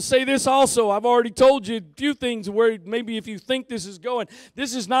I'm going to say this also. I've already told you a few things where maybe if you think this is going,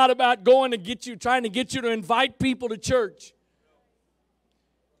 this is not about going to get you, trying to get you to invite people to church.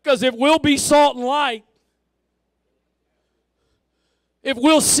 Because if we'll be salt and light, if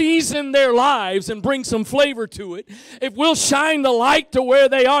we'll season their lives and bring some flavor to it, if we'll shine the light to where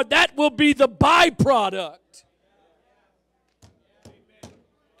they are, that will be the byproduct.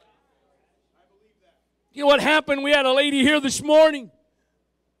 You know what happened? We had a lady here this morning.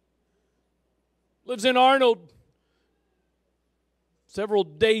 Lives in Arnold. Several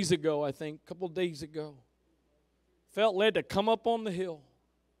days ago, I think, a couple days ago. Felt led to come up on the hill.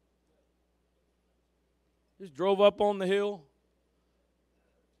 Just drove up on the hill.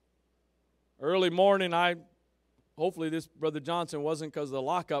 Early morning, hopefully this Brother Johnson wasn't because the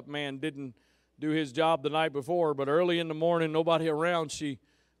lockup man didn't do his job the night before, but early in the morning, nobody around, she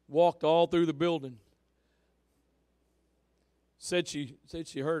walked all through the building. Said she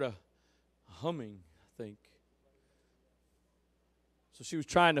heard a humming, I think. So she was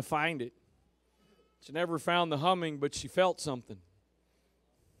trying to find it. She never found the humming, but she felt something.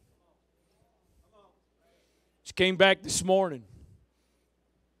 She came back this morning.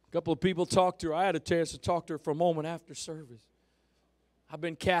 A couple of people talked to her. I had a chance to talk to her for a moment after service. I've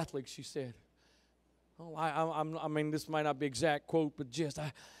been Catholic, she said. Oh, I mean, this might not be exact quote, but just,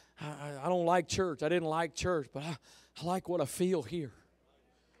 I don't like church. I didn't like church, but I like what I feel here.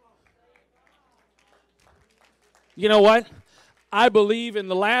 You know what? I believe in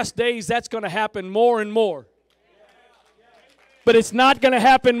the last days that's going to happen more and more. But it's not going to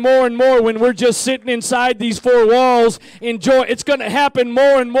happen more and more when we're just sitting inside these four walls. Enjoy. It's going to happen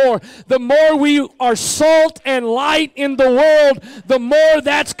more and more. The more we are salt and light in the world, the more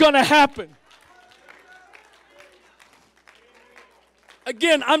that's going to happen.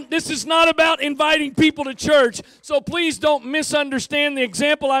 Again, this is not about inviting people to church, so please don't misunderstand the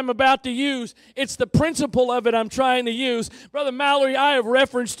example I'm about to use. It's the principle of it I'm trying to use. Brother Mallory, I have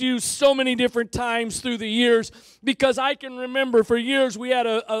referenced you so many different times through the years because I can remember for years we had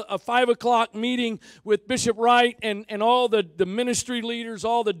a 5 o'clock meeting with Bishop Wright and all the ministry leaders,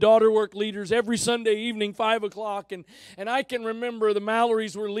 all the daughter work leaders every Sunday evening, 5 o'clock. And I can remember the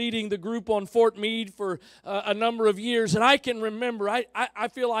Mallorys were leading the group on Fort Meade for a number of years. And I can remember, I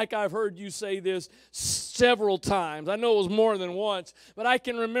feel like I've heard you say this several times. I know it was more than once, but I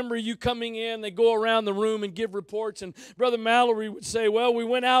can remember you coming in. They go around the room and give reports, and Brother Mallory would say, well, we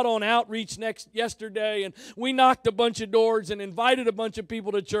went out on outreach yesterday, and we knocked a bunch of doors and invited a bunch of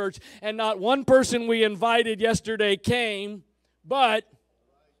people to church, and not one person we invited yesterday came, but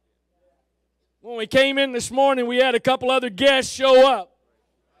when we came in this morning, we had a couple other guests show up.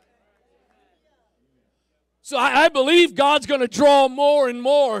 So I believe God's going to draw more and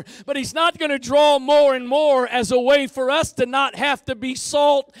more, but He's not going to draw more and more as a way for us to not have to be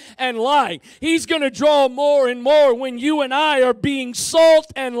salt and light. He's going to draw more and more when you and I are being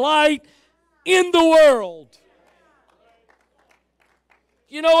salt and light in the world.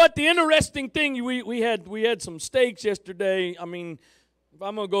 You know what? The interesting thing, we had some steaks yesterday. I mean, if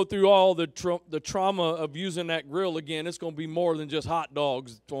I'm going to go through all the trauma of using that grill again, it's going to be more than just hot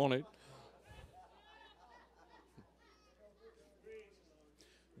dogs on it.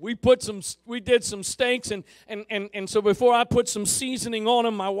 We did some steaks, and so before I put some seasoning on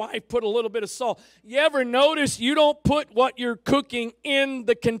them, my wife put a little bit of salt. You ever notice you don't put what you're cooking in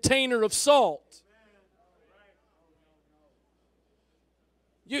the container of salt?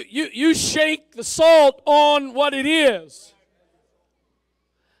 You shake the salt on what it is.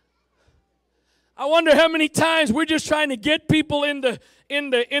 I wonder how many times we're just trying to get people in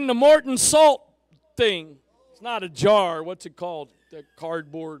the Morton salt thing. It's not a jar. What's it called? The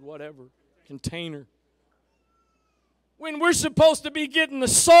cardboard, whatever, container. When we're supposed to be getting the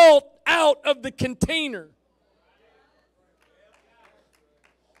salt out of the container.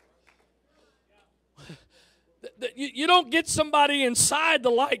 You don't get somebody inside the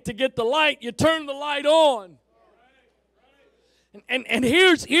light to get the light. You turn the light on. And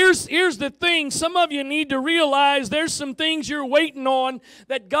here's the thing. Some of you need to realize there's some things you're waiting on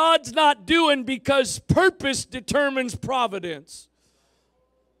that God's not doing because purpose determines providence.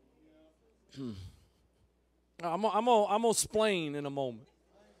 I'm gonna explain in a moment.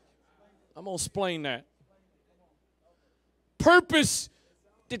 I'm gonna explain that. Purpose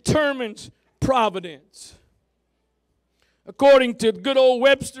determines providence. According to good old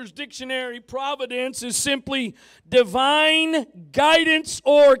Webster's dictionary, providence is simply divine guidance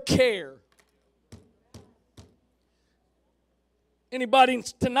or care. Anybody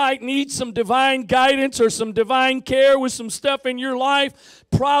tonight need some divine guidance or some divine care with some stuff in your life?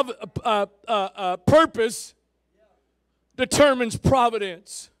 Purpose determines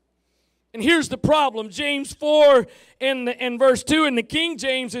providence. And here's the problem. James 4 in verse 2 in the King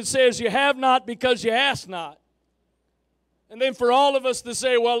James, it says, you have not because you ask not. And then for all of us to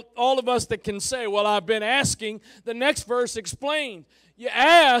say, well, all of us that can say, well, I've been asking, the next verse explains. You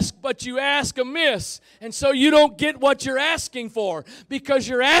ask, but you ask amiss. And so you don't get what you're asking for because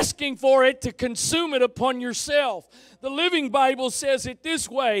you're asking for it to consume it upon yourself. The Living Bible says it this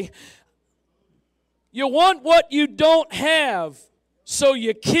way. You want what you don't have, so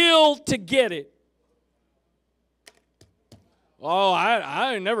you kill to get it. Oh,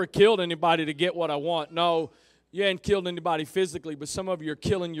 I ain't never killed anybody to get what I want. No. You ain't killed anybody physically, but some of you are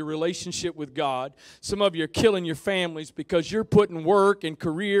killing your relationship with God. Some of you are killing your families because you're putting work and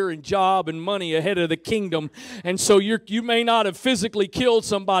career and job and money ahead of the kingdom. And so you may not have physically killed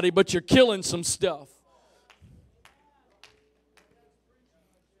somebody, but you're killing some stuff.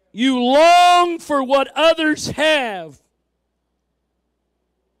 You long for what others have.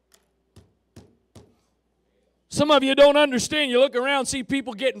 Some of you don't understand. You look around, see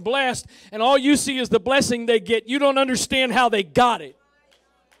people getting blessed, and all you see is the blessing they get. You don't understand how they got it.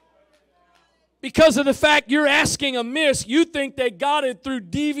 Because of the fact you're asking amiss, you think they got it through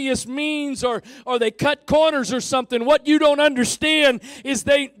devious means or they cut corners or something. What you don't understand is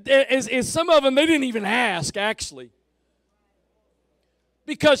some of them, they didn't even ask, actually.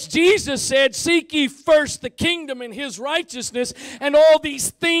 Because Jesus said, seek ye first the kingdom and His righteousness, and all these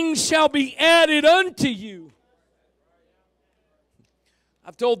things shall be added unto you.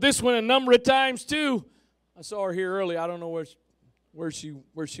 I've told this one a number of times too. I saw her here early. I don't know where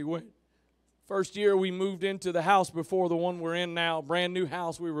she went. First year we moved into the house before the one we're in now. Brand new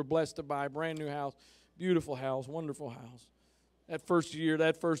house we were blessed to buy. Brand new house. Beautiful house. Wonderful house. That first year,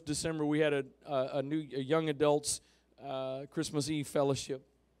 that first December, we had a young adults Christmas Eve fellowship.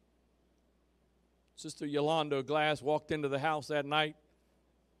 Sister Yolanda Glass walked into the house that night.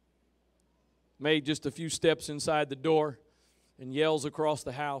 Made just a few steps inside the door. And yells across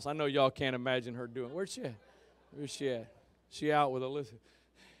the house. I know y'all can't imagine her doing. Where's she at? Where's she at? She out with Alyssa.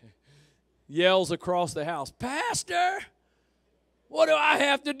 Yells across the house. Pastor, what do I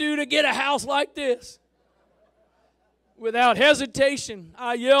have to do to get a house like this? Without hesitation,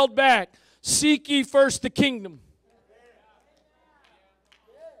 I yelled back, seek ye first the kingdom.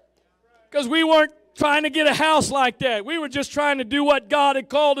 Because we weren't trying to get a house like that. We were just trying to do what God had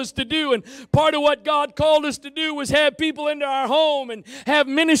called us to do. And part of what God called us to do was have people into our home and have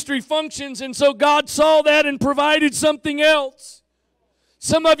ministry functions. And so God saw that and provided something else.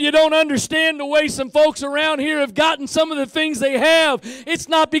 Some of you don't understand the way some folks around here have gotten some of the things they have. It's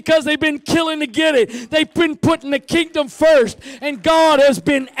not because they've been killing to get it. They've been putting the kingdom first. And God has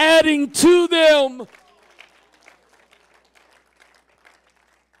been adding to them.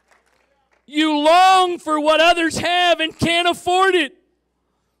 You long for what others have and can't afford it.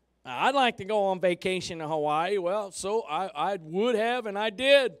 Now, I'd like to go on vacation to Hawaii. Well, so I would have, and I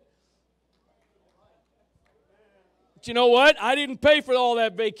did. But you know what? I didn't pay for all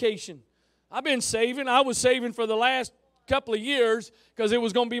that vacation. I've been saving. I was saving for the last couple of years because it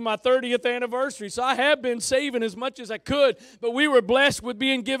was going to be my 30th anniversary. So I have been saving as much as I could. But we were blessed with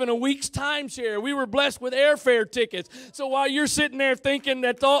being given a week's timeshare. We were blessed with airfare tickets. So while you're sitting there thinking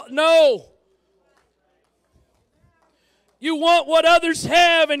that, no. You want what others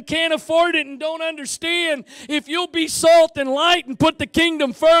have and can't afford it and don't understand. If you'll be salt and light and put the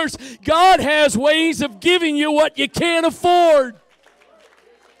kingdom first, God has ways of giving you what you can't afford.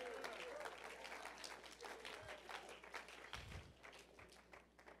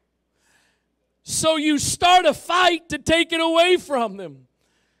 So you start a fight to take it away from them.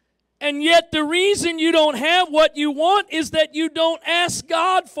 And yet the reason you don't have what you want is that you don't ask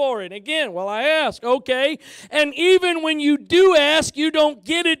God for it. Again, well, I ask, okay. And even when you do ask, you don't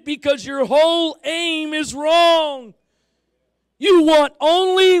get it because your whole aim is wrong. You want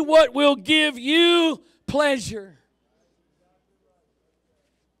only what will give you pleasure.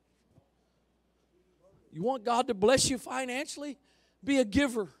 You want God to bless you financially? Be a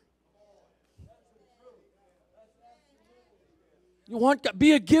giver. You want God,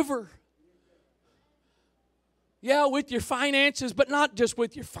 be a giver. Yeah, with your finances, but not just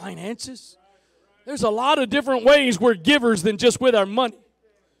with your finances. There's a lot of different ways we're givers than just with our money.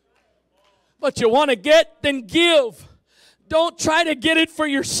 But you want to get, then give. Don't try to get it for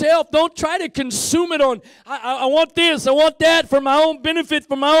yourself. Don't try to consume it on, I want this, I want that for my own benefit,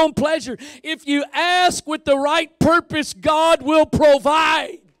 for my own pleasure. If you ask with the right purpose, God will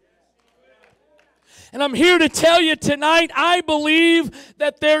provide. And I'm here to tell you tonight, I believe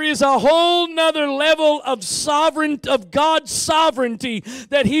that there is a whole nother level of God's sovereignty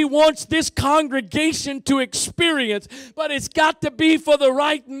that He wants this congregation to experience. But it's got to be for the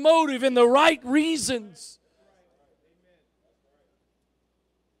right motive and the right reasons.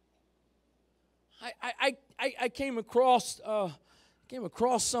 I came across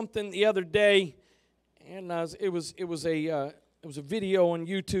something the other day, and it was a video on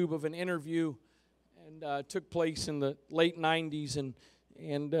YouTube of an interview. Took place in the late 90s,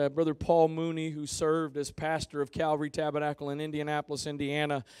 and Brother Paul Mooney, who served as pastor of Calvary Tabernacle in Indianapolis,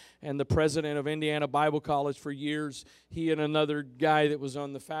 Indiana, and the president of Indiana Bible College for years, he and another guy that was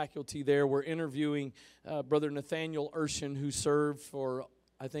on the faculty there were interviewing Brother Nathaniel Urshan, who served for,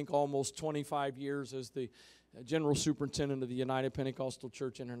 I think, almost 25 years as the general superintendent of the United Pentecostal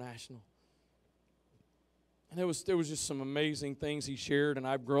Church International. And there was just some amazing things he shared, and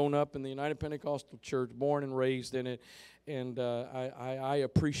I've grown up in the United Pentecostal Church, born and raised in it, and I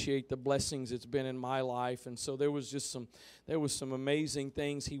appreciate the blessings it's been in my life. And so there was some amazing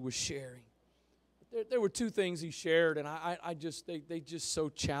things he was sharing. There were two things he shared, and they just so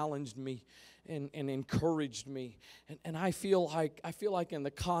challenged me and encouraged me. And I feel like in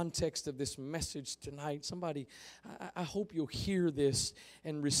the context of this message tonight, I hope you'll hear this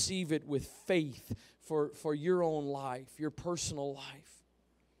and receive it with faith for your own life, your personal life.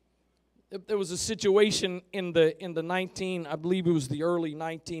 There was a situation in the I believe it was the early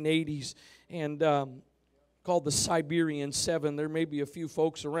 1980s, and called the Siberian 7. There may be a few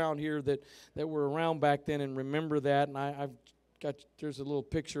folks around here that were around back then and remember that. And there's a little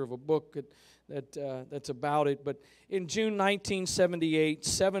picture of a book that's about it. But in June 1978,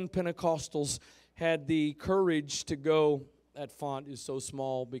 7 Pentecostals had the courage to go. That font is so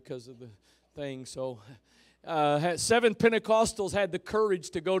small because of the thing. So 7 Pentecostals had the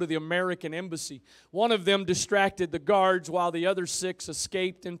courage to go to the American embassy. One of them distracted the guards while the other 6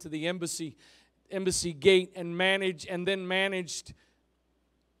 escaped into the embassy gate and managed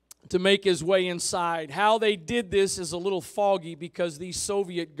to make his way inside. How they did this is a little foggy because these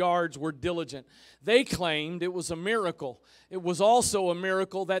Soviet guards were diligent. They claimed it was a miracle. It was also a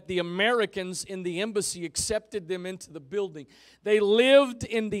miracle that the Americans in the embassy accepted them into the building. They lived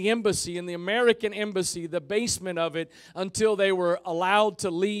in the embassy, in the American embassy, the basement of it, until they were allowed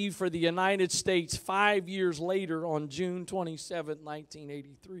to leave for the United States 5 years later on June 27,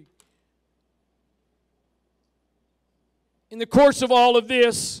 1983. In the course of all of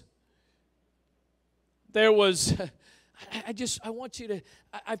this, there was, I want you to,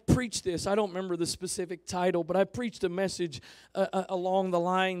 I preached this. I don't remember the specific title, but I preached a message along the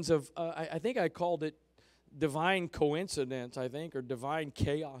lines of, I think I called it divine coincidence, or divine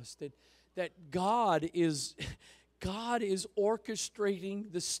chaos. That God is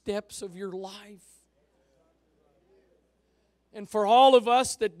orchestrating the steps of your life. And for all of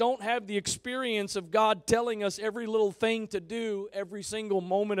us that don't have the experience of God telling us every little thing to do every single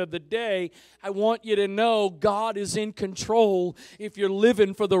moment of the day, I want you to know God is in control if you're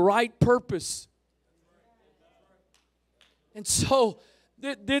living for the right purpose. And so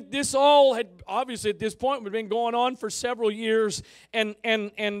this all had, obviously at this point, we've been going on for several years. And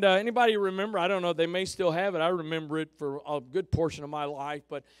anybody remember? I don't know, they may still have it. I remember it for a good portion of my life.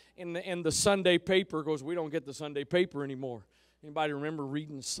 But in the Sunday paper, because we don't get the Sunday paper anymore. Anybody remember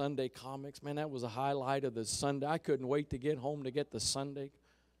reading Sunday comics? Man, that was a highlight of the Sunday. I couldn't wait to get home to get the Sunday.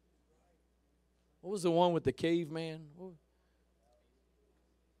 What was the one with the caveman?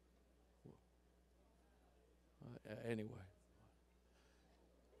 Anyway.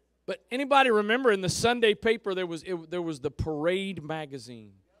 But anybody remember in the Sunday paper there was the Parade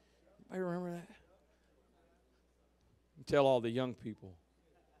magazine? Anybody remember that? Tell all the young people.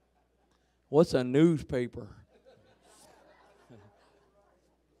 What's a newspaper?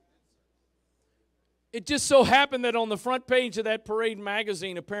 It just so happened that on the front page of that Parade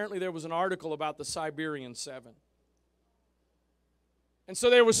magazine, apparently there was an article about the Siberian 7. And so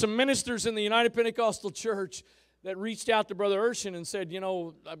there were some ministers in the United Pentecostal Church that reached out to Brother Urshan and said,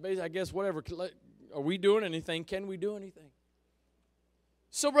 I guess whatever, are we doing anything? Can we do anything?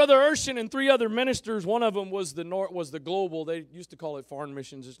 So Brother Urshan and 3 other ministers, one of them was the global, they used to call it foreign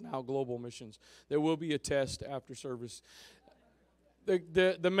missions, it's now global missions. There will be a test after service.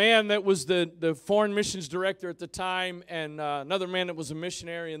 The man that was the foreign missions director at the time, and another man that was a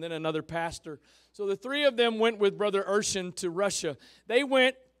missionary, and then another pastor. So the 3 of them went with Brother Urshan to Russia. They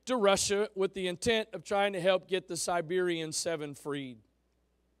went to Russia with the intent of trying to help get the Siberian 7 freed.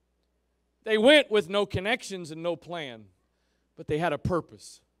 They went with no connections and no plan, but they had a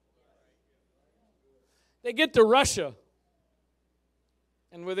purpose. They get to Russia,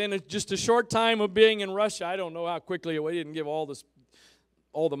 And within just a short time of being in Russia, I don't know how quickly, we didn't give all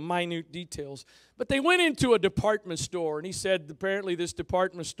the minute details. But they went into a department store, and he said apparently this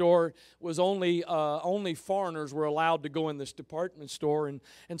department store was only foreigners were allowed to go in this department store. And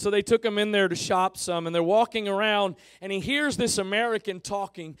so they took him in there to shop some, and they're walking around, and he hears this American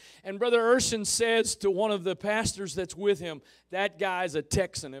talking. And Brother Urshan says to one of the pastors that's with him, "That guy's a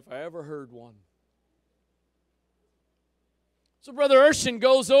Texan if I ever heard one." So Brother Urshan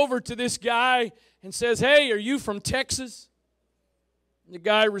goes over to this guy and says, "Hey, are you from Texas?" The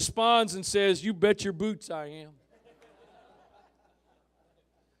guy responds and says, "You bet your boots I am."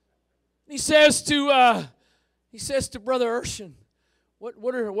 He says to Brother Urshan,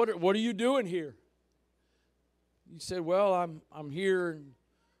 "What are you doing here?" He said, "Well, I'm here, and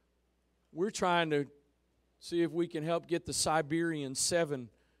we're trying to see if we can help get the Siberian 7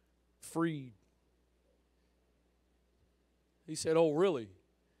 freed." He said, "Oh, really?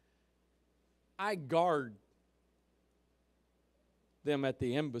 I guard them at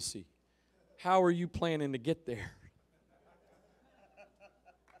the embassy. How are you planning to get there?"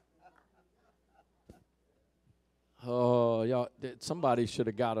 Oh, y'all, somebody should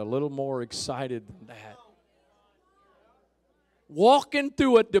have got a little more excited than that. Walking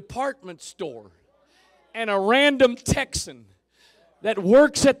through a department store and a random Texan that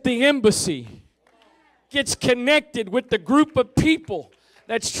works at the embassy gets connected with the group of people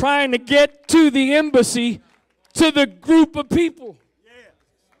that's trying to get to the embassy to the group of people.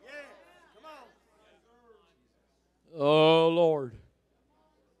 Oh, Lord.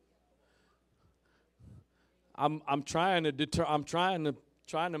 I'm trying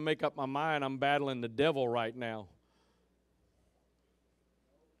to make up my mind. I'm battling the devil right now.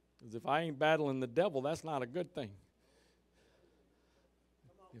 Because if I ain't battling the devil, that's not a good thing.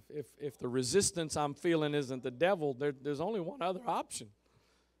 If the resistance I'm feeling isn't the devil, there's only one other option.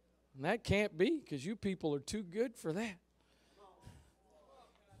 And that can't be, because you people are too good for that.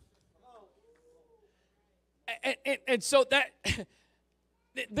 And so that,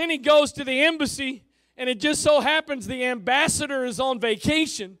 then he goes to the embassy, and it just so happens the ambassador is on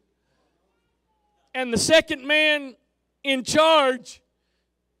vacation, and the second man in charge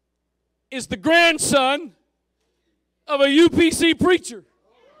is the grandson of a UPC preacher.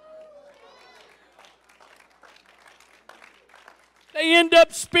 They end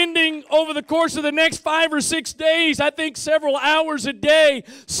up spending, over the course of the next 5 or 6 days, I think several hours a day,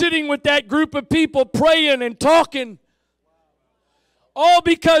 sitting with that group of people praying and talking. All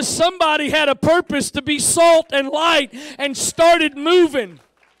because somebody had a purpose to be salt and light and started moving.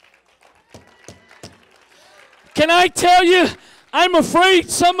 Can I tell you, I'm afraid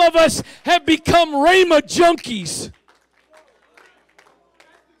some of us have become Rhema junkies.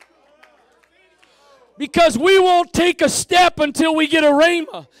 Because we won't take a step until we get a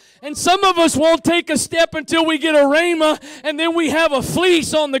rhema. And some of us won't take a step until we get a rhema, and then we have a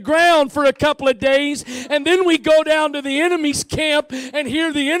fleece on the ground for a couple of days, and then we go down to the enemy's camp and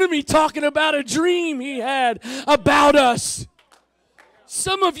hear the enemy talking about a dream he had about us.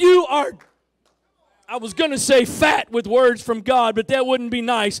 Some of you are, I was going to say fat with words from God, but that wouldn't be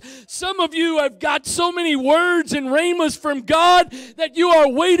nice. Some of you have got so many words and rhemas from God that you are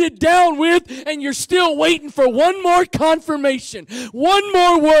weighted down with, and you're still waiting for one more confirmation, one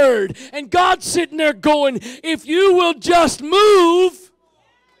more word. And God's sitting there going, if you will just move.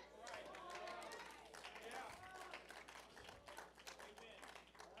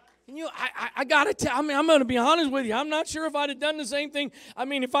 You know, I got to tell, I'm going to be honest with you. I'm not sure if I'd have done the same thing. I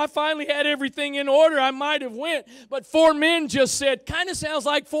mean, if I finally had everything in order, I might have went. But 4 men just said, kind of sounds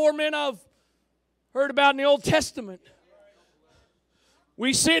like 4 men I've heard about in the Old Testament.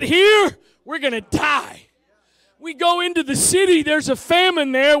 We sit here, we're going to die. We go into the city, there's a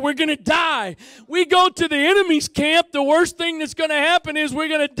famine there, we're going to die. We go to the enemy's camp, the worst thing that's going to happen is we're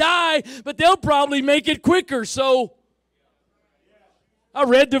going to die, but they'll probably make it quicker, so I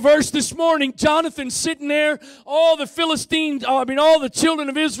read the verse this morning. Jonathan's sitting there. All the Philistines, all the children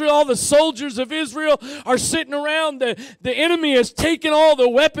of Israel, all the soldiers of Israel are sitting around. The enemy has taken all the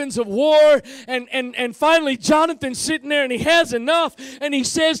weapons of war. And finally, Jonathan's sitting there and he has enough. And he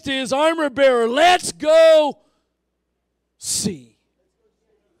says to his armor bearer, let's go see.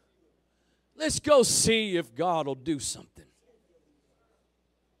 Let's go see if God will do something.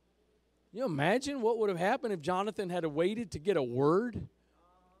 You imagine what would have happened if Jonathan had waited to get a word?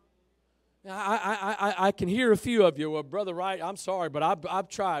 I can hear a few of you. Well, Brother Wright, I'm sorry, but I've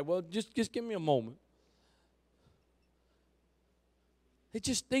tried. Well, just give me a moment.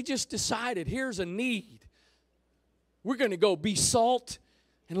 They just decided, here's a need. We're going to go be salt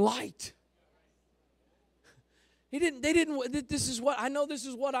and light. They didn't, this is what, I know this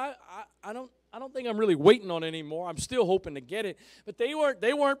is what I don't think I'm really waiting on anymore. I'm still hoping to get it. But they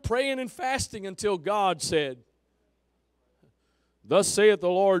weren't praying and fasting until God said, "Thus saith the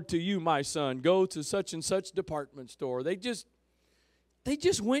Lord to you, my son, go to such and such department store." They just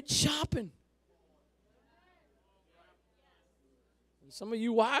went shopping. Some of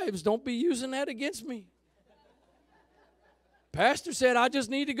you wives, don't be using that against me. Pastor said, I just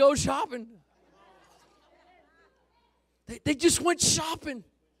need to go shopping. They just went shopping.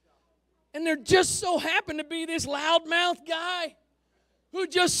 And there just so happened to be this loudmouth guy who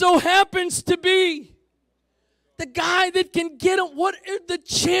just so happens to be the guy that can get him. What are the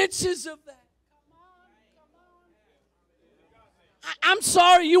chances of that? I'm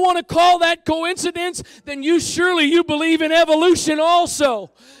sorry, you want to call that coincidence? Then you believe in evolution also.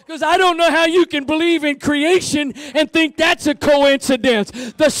 Because I don't know how you can believe in creation and think that's a coincidence.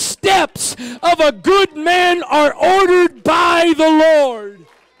 The steps of a good man are ordered by the Lord.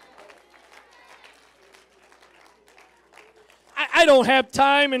 I don't have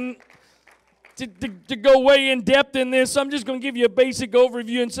time to go way in depth in this. I'm just going to give you a basic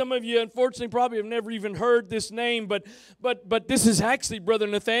overview, and some of you, unfortunately, probably have never even heard this name, but this is actually Brother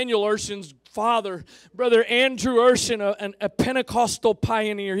Nathaniel Urshan's father, Brother Andrew Urshan, a Pentecostal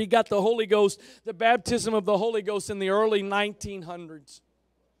pioneer. He got the Holy Ghost, the baptism of the Holy Ghost in the early 1900s.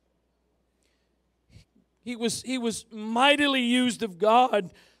 He was mightily used of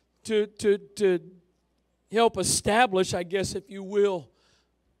God to help establish, I guess, if you will,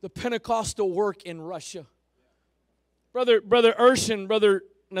 the Pentecostal work in Russia. Brother Urshan, Brother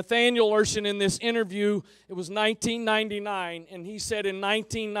Nathaniel Urshan, in this interview, it was 1999, and he said in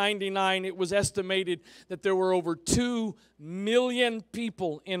 1999 it was estimated that there were over 2 million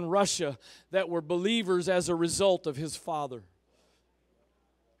people in Russia that were believers as a result of his father.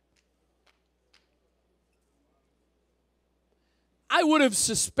 I would have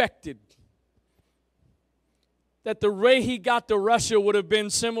suspected that the way he got to Russia would have been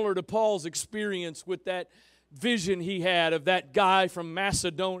similar to Paul's experience with that vision he had of that guy from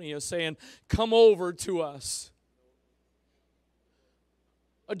Macedonia saying, "Come over to us."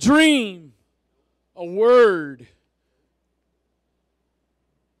 A dream, a word,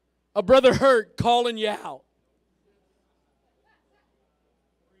 a brother hurt calling you out.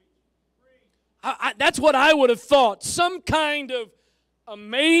 That's what I would have thought. Some kind of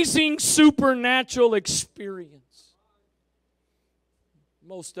amazing supernatural experience.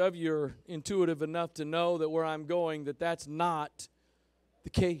 Most of you are intuitive enough to know that where I'm going, that's not the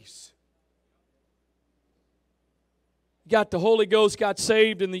case. Got the Holy Ghost, got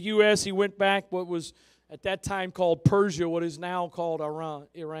saved in the U.S. He went back what was at that time called Persia, what is now called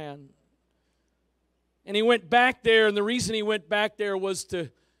Iran. And he went back there, and the reason he went back there was to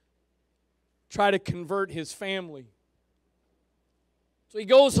try to convert his family. So he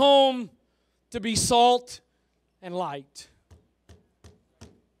goes home to be salt and light.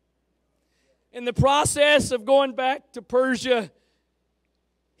 In the process of going back to Persia,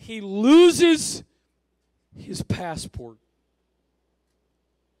 he loses his passport.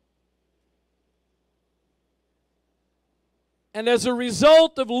 And as a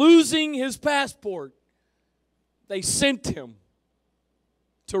result of losing his passport, they sent him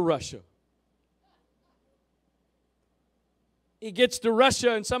to Russia. He gets to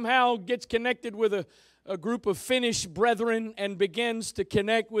Russia and somehow gets connected with a group of Finnish brethren and begins to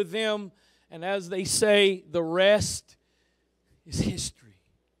connect with them. And as they say, the rest is history.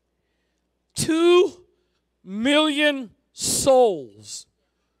 2 million souls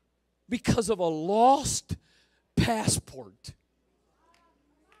because of a lost passport.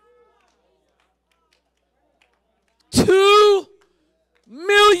 2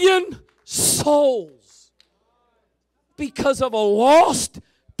 million souls because of a lost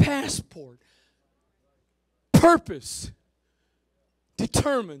passport. Purpose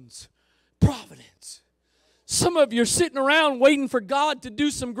determines providence. Some of you are sitting around waiting for God to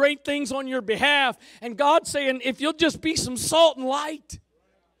do some great things on your behalf, and God's saying, if you'll just be some salt and light,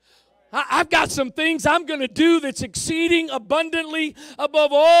 I've got some things I'm going to do that's exceeding abundantly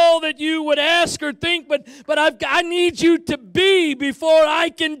above all that you would ask or think, but I need you to be before I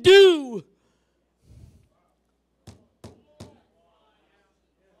can do.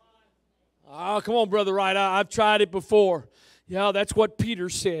 Oh, come on, Brother Wright. I've tried it before. Yeah, that's what Peter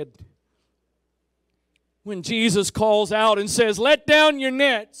said. When Jesus calls out and says, let down your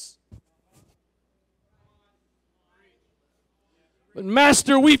nets. But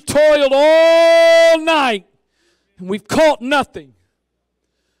Master, we've toiled all night and we've caught nothing.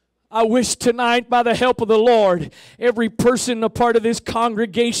 I wish tonight, by the help of the Lord, every person a part of this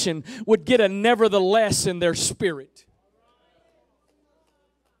congregation would get a nevertheless in their spirit.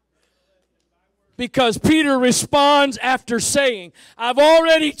 Because Peter responds after saying, I've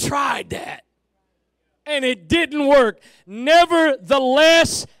already tried that, and it didn't work.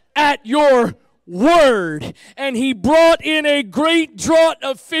 Nevertheless, at your word. And he brought in a great draught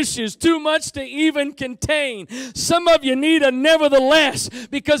of fishes, too much to even contain. Some of you need a nevertheless,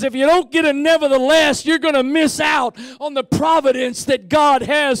 because if you don't get a nevertheless, you're going to miss out on the providence that God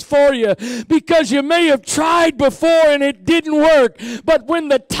has for you. Because you may have tried before and it didn't work, but when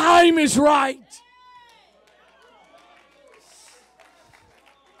the time is right,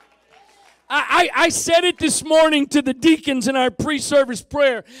 I said it this morning to the deacons in our pre-service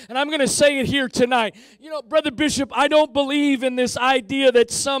prayer, and I'm going to say it here tonight. You know, Brother Bishop, I don't believe in this idea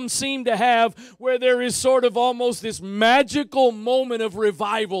that some seem to have where there is sort of almost this magical moment of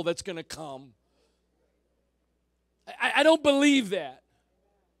revival that's going to come. I don't believe that.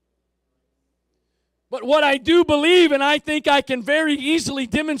 But what I do believe, and I think I can very easily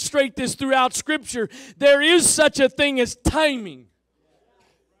demonstrate this throughout Scripture, there is such a thing as timing.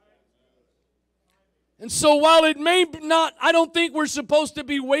 And so while it may not, I don't think we're supposed to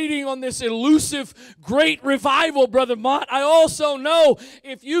be waiting on this elusive great revival, Brother Mott. I also know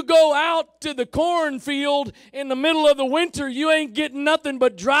if you go out to the cornfield in the middle of the winter, you ain't getting nothing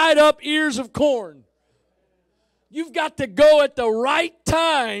but dried up ears of corn. You've got to go at the right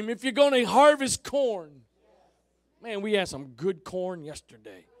time if you're going to harvest corn. Man, we had some good corn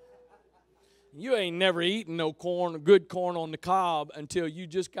yesterday. You ain't never eaten no corn, good corn on the cob until you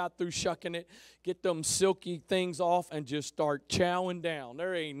just got through shucking it, get them silky things off, and just start chowing down.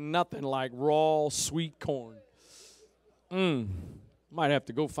 There ain't nothing like raw, sweet corn. Might have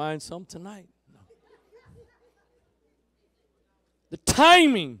to go find some tonight. No. The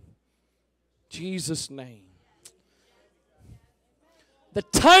timing, Jesus' name. The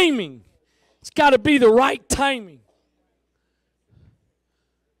timing, it's got to be the right timing.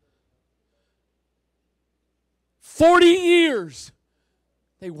 40 years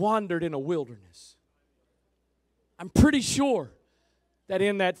they wandered in a wilderness. I'm pretty sure that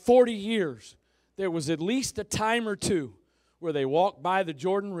in that 40 years there was at least a time or two where they walked by the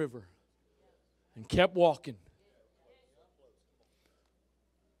Jordan River and kept walking.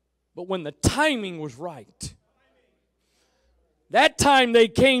 But when the timing was right, that time they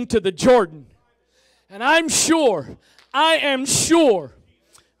came to the Jordan. And I am sure,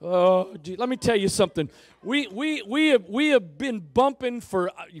 let me tell you something. We have been bumping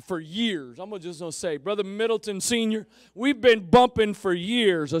for years. I'm just going to say, Brother Middleton Sr., we've been bumping for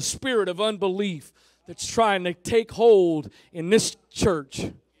years a spirit of unbelief that's trying to take hold in this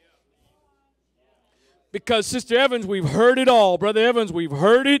church. Because, Sister Evans, we've heard it all. Brother Evans, we've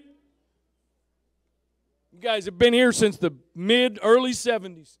heard it. You guys have been here since the early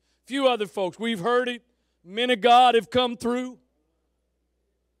 70s. A few other folks, we've heard it. Men of God have come through.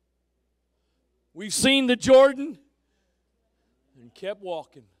 We've seen the Jordan and kept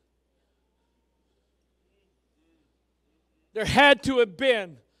walking. There had to have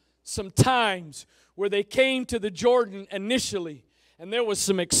been some times where they came to the Jordan initially and there was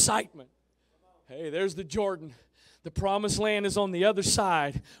some excitement. Hey, there's the Jordan. The promised land is on the other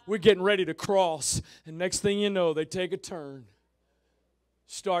side. We're getting ready to cross. And next thing you know, they take a turn.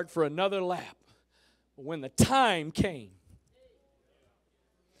 Start for another lap. But when the time came,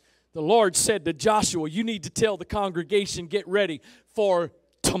 the Lord said to Joshua, you need to tell the congregation, get ready for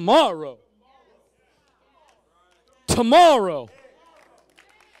tomorrow. Tomorrow.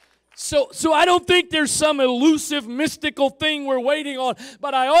 So I don't think there's some elusive, mystical thing we're waiting on,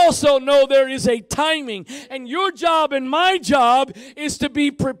 but I also know there is a timing. And your job and my job is to be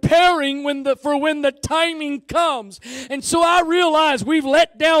preparing for when the timing comes. And so I realize we've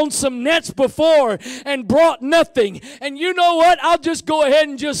let down some nets before and brought nothing. And you know what? I'll just go ahead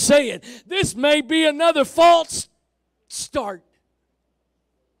and just say it. This may be another false start.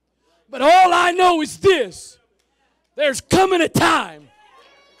 But all I know is this. There's coming a time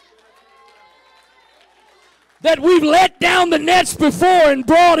that we've let down the nets before and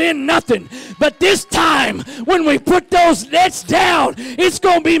brought in nothing. But this time, when we put those nets down, it's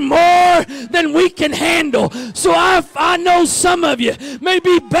going to be more than we can handle. So I know some of you may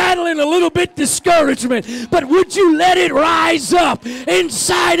be battling a little bit discouragement, but would you let it rise up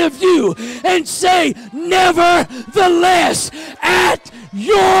inside of you and say, nevertheless, at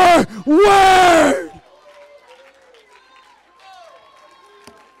your word.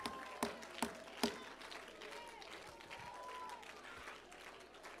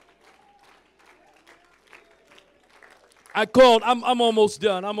 I'm almost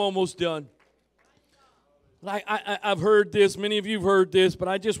done. I'm almost done. I've heard this. Many of you have heard this, but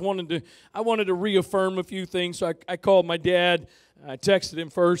I wanted to reaffirm a few things. So I called my dad. I texted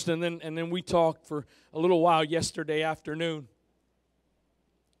him first, and then we talked for a little while yesterday afternoon.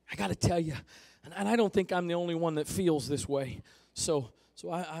 I got to tell you, and I don't think I'm the only one that feels this way. So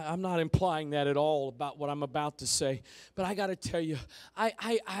I'm not implying that at all about what I'm about to say. But I got to tell you,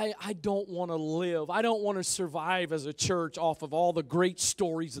 I don't want to live. I don't want to survive as a church off of all the great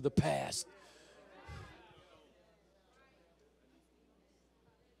stories of the past.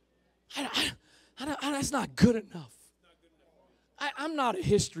 That's not good enough. I'm not a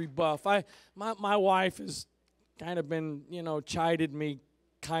history buff. My wife has kind of been, chided me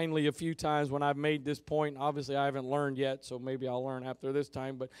kindly a few times when I've made this point. Obviously, I haven't learned yet, so maybe I'll learn after this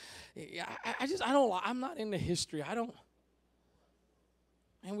time. But I'm not into history. And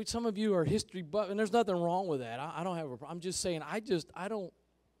some of you are history buff, and there's nothing wrong with that. I don't have a problem. I'm just saying, I don't.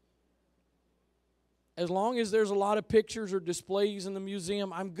 As long as there's a lot of pictures or displays in the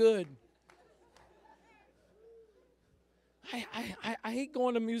museum, I'm good. I hate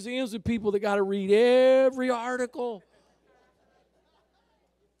going to museums with people that got to read every article.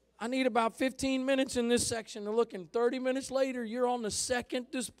 I need about 15 minutes in this section to look, and 30 minutes later, you're on the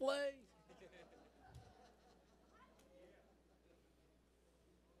second display.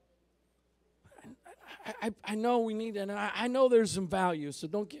 I know we need, and I know there's some value, so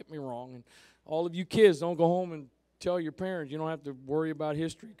don't get me wrong. And all of you kids, don't go home and tell your parents you don't have to worry about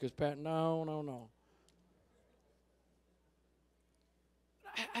history, because no.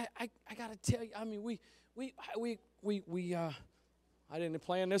 I got to tell you, I mean, I didn't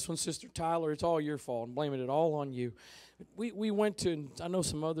plan this one, Sister Tyler. It's all your fault. I'm blaming it all on you. We went to, I know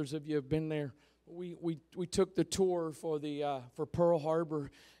some others of you have been there. We took the tour for Pearl Harbor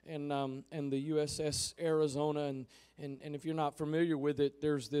and the USS Arizona, and if you're not familiar with it,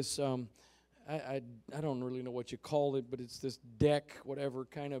 there's this I don't really know what you call it, but it's this deck, whatever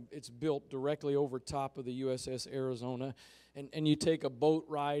kind of, it's built directly over top of the USS Arizona. And you take a boat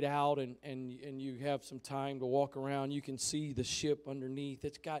ride out, and you have some time to walk around. You can see the ship underneath.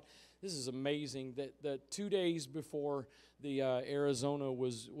 This is amazing, that 2 days before the Arizona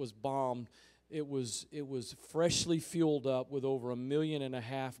was bombed, it was freshly fueled up with over 1.5 million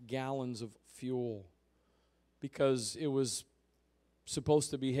gallons of fuel, because it was supposed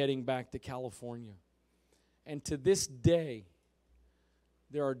to be heading back to California. And to this day,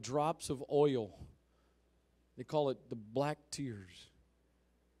 there are drops of oil. They call it the black tears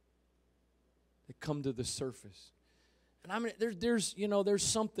that come to the surface. And I mean, there's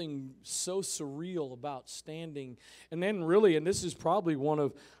something so surreal about standing. And then really, and this is probably one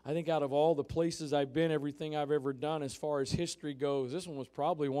of, I think out of all the places I've been, everything I've ever done as far as history goes, this one was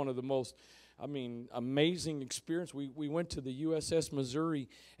probably one of the most, amazing experience. We went to the USS Missouri,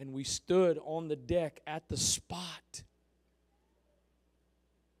 and we stood on the deck at the spot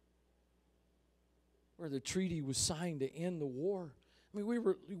where the treaty was signed to end the war. I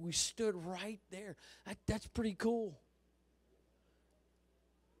mean, we stood right there. That's pretty cool.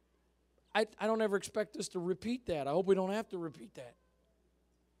 I don't ever expect us to repeat that. I hope we don't have to repeat that.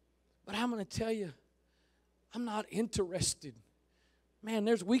 But I'm going to tell you, I'm not interested. Man,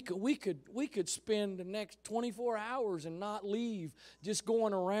 we could spend the next 24 hours and not leave, just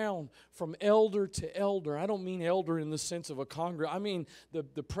going around from elder to elder. I don't mean elder in the sense of a congress. I mean the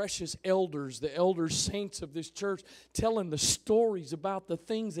precious elders, the elder saints of this church, telling the stories about the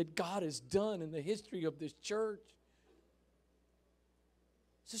things that God has done in the history of this church.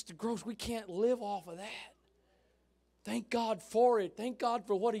 Sister Gross, we can't live off of that. Thank God for it. Thank God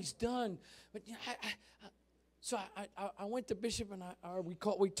for what He's done. But so I went to Bishop, and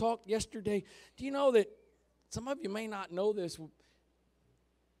we talked yesterday. Do you know that some of you may not know this?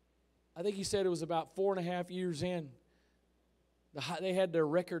 I think he said it was about 4.5 years in. They had their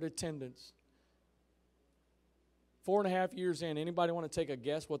record attendance. 4.5 years in. Anybody want to take a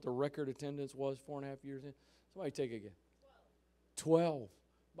guess what the record attendance was 4.5 years in? Somebody take a guess. 12.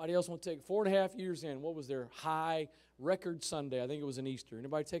 Anybody else want to take 4.5 years in? What was their high record Sunday? I think it was an Easter.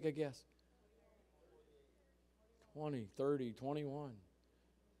 Anybody take a guess? 20, 30, 21.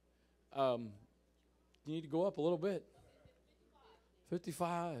 You need to go up a little bit.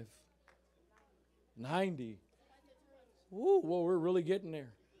 55. 90. Ooh, well, we're really getting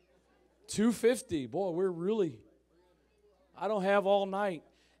there. 250. Boy, we're really. I don't have all night.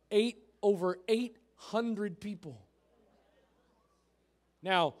 Over 800 people.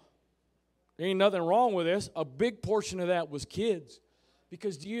 Now, there ain't nothing wrong with this. A big portion of that was kids.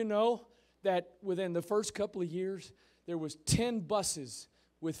 Because do you know that within the first couple of years, there was 10 buses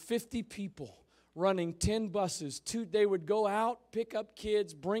with 50 people running 10 buses. They would go out, pick up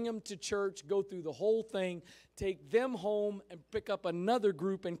kids, bring them to church, go through the whole thing, take them home, and pick up another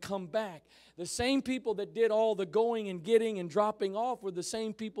group and come back. The same people that did all the going and getting and dropping off were the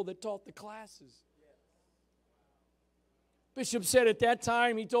same people that taught the classes. Bishop said at that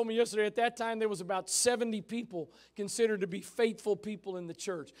time, he told me yesterday, at that time there was about 70 people considered to be faithful people in the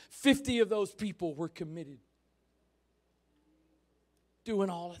church. 50 of those people were committed. Doing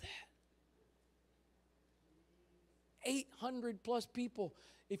all of that. 800 plus people.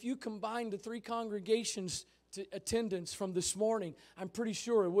 If you combine the 3 congregations to attendance from this morning, I'm pretty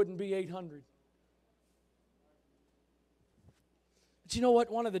sure it wouldn't be 800. But you know what?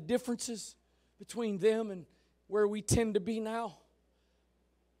 One of the differences between them and where we tend to be now,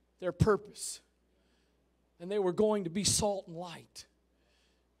 their purpose. And they were going to be salt and light.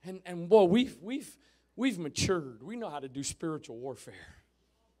 And boy, we've matured. We know how to do spiritual warfare.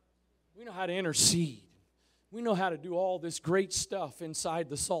 We know how to intercede. We know how to do all this great stuff inside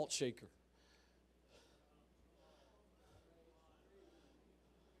the salt shaker.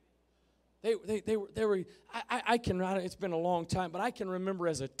 They were. I can. It's been a long time, but I can remember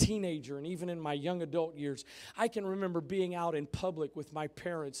as a teenager, and even in my young adult years, I can remember being out in public with my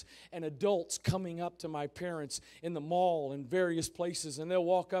parents and adults coming up to my parents in the mall and various places, and they'll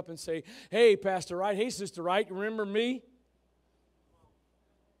walk up and say, "Hey, Pastor Wright. Hey, Sister Wright. You remember me?"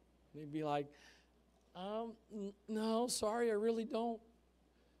 They'd be like, "No, sorry, I really don't."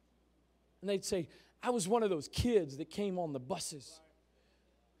 And they'd say, "I was one of those kids that came on the buses."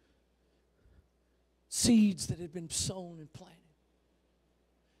 Seeds that had been sown and planted.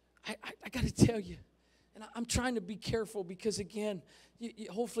 I got to tell you, and I'm trying to be careful because, again,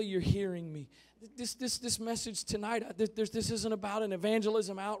 hopefully you're hearing me. This message tonight, this isn't about an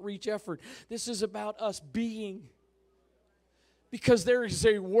evangelism outreach effort. This is about us being. Because there is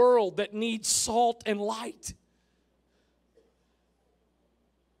a world that needs salt and light.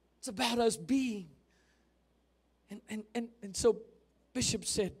 It's about us being. And so Bishop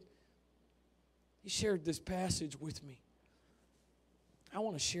said, he shared this passage with me. I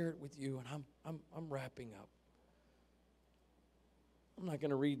want to share it with you, and I'm wrapping up. I'm not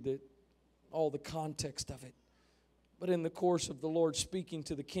going to read all the context of it. But in the course of the Lord speaking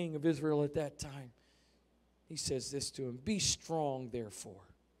to the king of Israel at that time, he says this to him: "Be strong,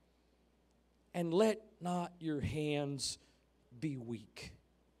 therefore, and let not your hands be weak,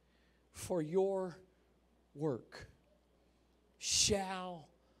 for your work shall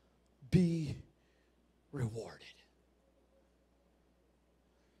be rewarded."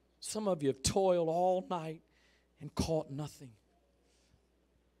 Some of you have toiled all night and caught nothing.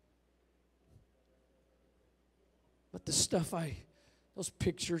 But the stuff those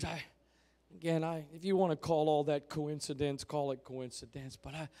pictures, if you want to call all that coincidence, call it coincidence.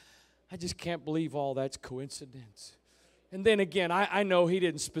 But I just can't believe all that's coincidence. And then again, I know he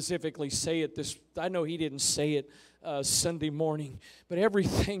didn't specifically say it. I know he didn't say it Sunday morning. But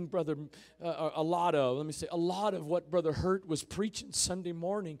everything, a lot of what Brother Hurt was preaching Sunday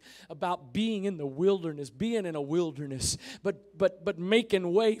morning about being in the wilderness, being in a wilderness, but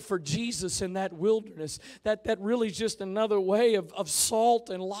making way for Jesus in that wilderness. That really is just another way of salt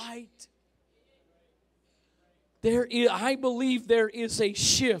and light. I believe there is a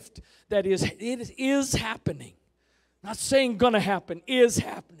shift it is happening. Not saying going to happen, is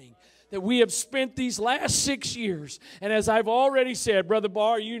happening. That we have spent these last 6 years, and as I've already said, Brother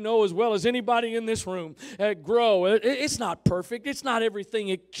Barr, you know as well as anybody in this room, grow. It's not perfect. It's not everything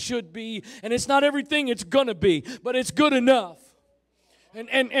it should be, and it's not everything it's going to be, but it's good enough.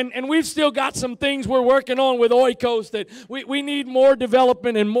 And we've still got some things we're working on with Oikos that we need more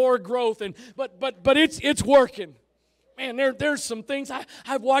development and more growth, but it's working. Man, there's some things.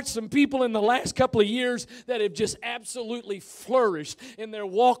 I've watched some people in the last couple of years that have just absolutely flourished in their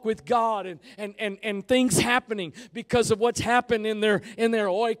walk with God and things happening because of what's happened in their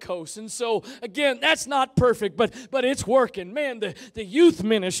oikos. And so, again, that's not perfect, but it's working. Man, the youth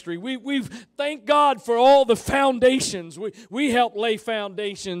ministry, we've thank God for all the foundations. We help lay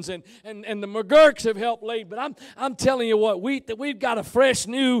foundations, and the McGurks have helped lay. But I'm telling you what, we've got a fresh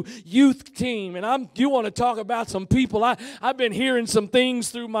new youth team, and you want to talk about some people. I've been hearing some things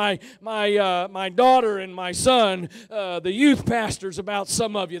through my daughter and my son, the youth pastors, about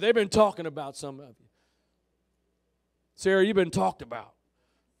some of you. They've been talking about some of you. Sarah, you've been talked about.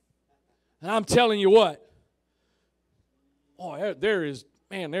 And I'm telling you what. Oh, there's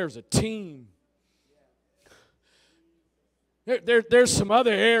a team. There's some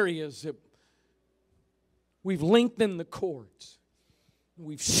other areas that we've lengthened the cords.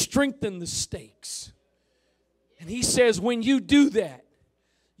 We've strengthened the stakes. And he says when you do that,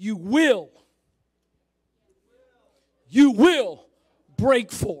 you will you will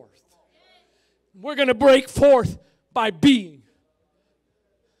break forth. We're going to break forth by being.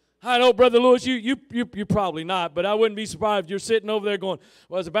 I know, Brother Lewis, you're probably not, but I wouldn't be surprised if you're sitting over there going,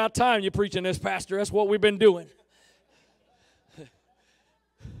 well, it's about time you're preaching this, Pastor. That's what we've been doing.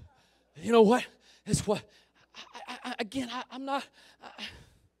 You know what? It's what, I'm not.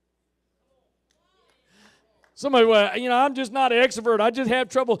 Somebody, well, I'm just not an extrovert. I just have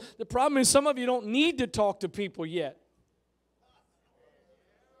trouble. The problem is some of you don't need to talk to people yet.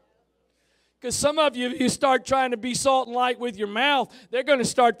 Because some of you, if you start trying to be salt and light with your mouth, they're going to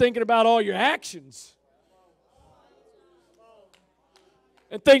start thinking about all your actions.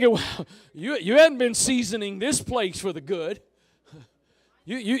 And thinking, well, you haven't been seasoning this place for the good.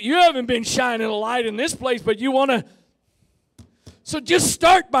 You haven't been shining a light in this place, but you want to. So just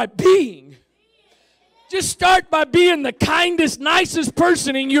start by being. Just start by being the kindest, nicest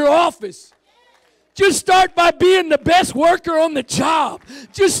person in your office. Just start by being the best worker on the job.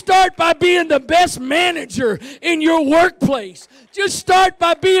 Just start by being the best manager in your workplace. Just start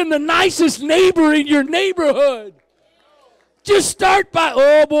by being the nicest neighbor in your neighborhood. Just start by,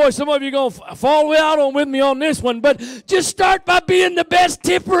 oh boy, some of you are going to fall out on with me on this one, but just start by being the best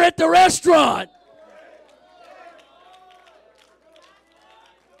tipper at the restaurant.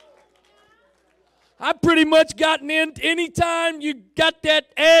 I've pretty much gotten in anytime you got that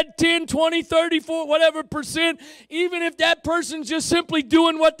add 10, 20, 30, 40, whatever percent, even if that person's just simply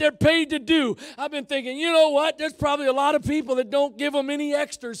doing what they're paid to do. I've been thinking, you know what, there's probably a lot of people that don't give them any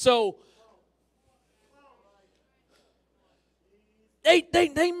extra, so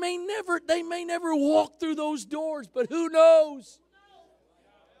they may never walk through those doors, but who knows?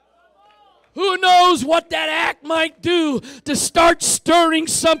 Who knows what that act might do to start stirring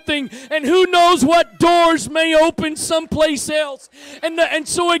something, and who knows what doors may open someplace else. And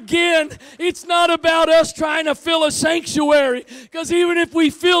so again, it's not about us trying to fill a sanctuary, because even if we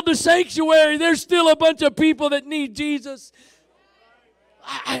filled the sanctuary, there's still a bunch of people that need Jesus.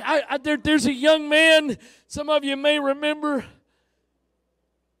 There's a young man, some of you may remember.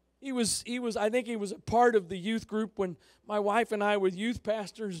 I think he was a part of the youth group when my wife and I were youth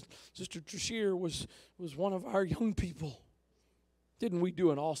pastors. Sister Trashir was one of our young people. Didn't we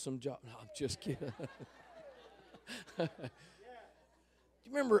do an awesome job? No, I'm just kidding. You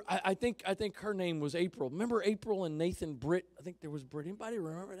remember, I think her name was April. Remember April and Nathan Britt? I think there was Britt. Anybody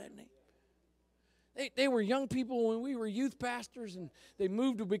remember that name? They were young people when we were youth pastors, and they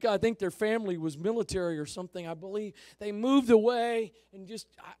moved because I think their family was military or something, I believe. They moved away, and just,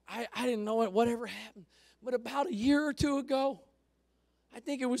 I didn't know whatever happened. But about a year or two ago, I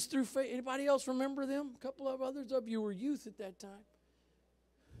think it was through faith. Anybody else remember them? A couple of others of you were youth at that time.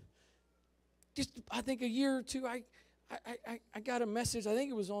 Just, I think a year or two, I got a message. I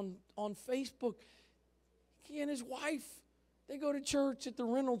think it was on Facebook. He and his wife, they go to church at the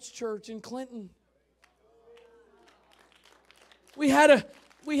Reynolds Church in Clinton. We had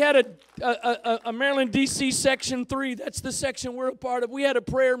a Maryland, D.C. Section 3. That's the section we're a part of. We had a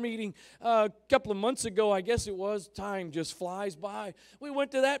prayer meeting a couple of months ago, I guess it was. Time just flies by. We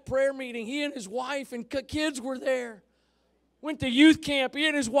went to that prayer meeting. He and his wife and kids were there. Went to youth camp. He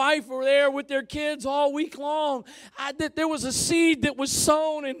and his wife were there with their kids all week long. There was a seed that was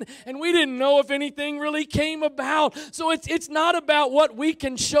sown, and we didn't know if anything really came about. So it's not about what we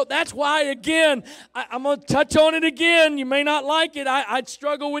can show. That's why, again, I'm going to touch on it again. You may not like it. I'd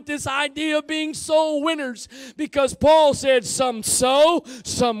struggle with this idea of being soul winners, because Paul said some sow,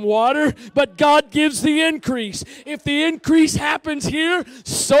 some water, but God gives the increase. If the increase happens here,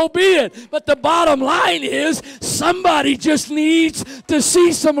 so be it. But the bottom line is somebody just needs to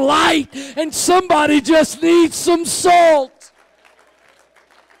see some light, and somebody just needs some salt.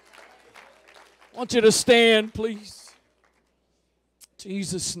 I want you to stand, please. In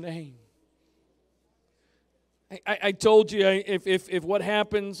Jesus' name. I told you, if what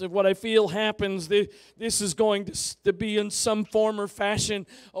happens, if what I feel happens, this is going to be in some form or fashion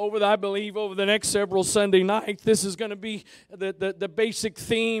I believe, over the next several Sunday nights. This is going to be the basic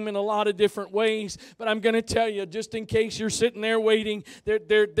theme in a lot of different ways. But I'm going to tell you, just in case you're sitting there waiting,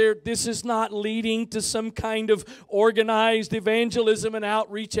 this is not leading to some kind of organized evangelism and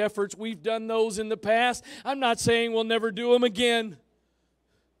outreach efforts. We've done those in the past. I'm not saying we'll never do them again.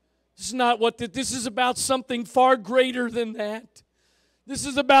 This is not what this is about. Something far greater than that. This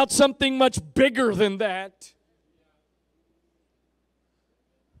is about something much bigger than that.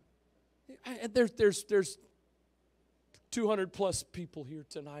 There's 200 plus people here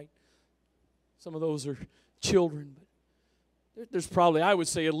tonight. Some of those are children, but there's probably, I would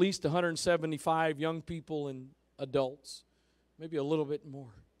say, at least 175 young people and adults, maybe a little bit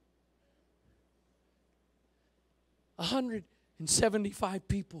more. 175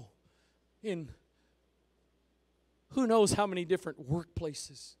 people in who knows how many different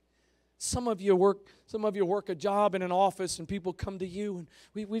workplaces. Some of you work a job in an office and people come to you, and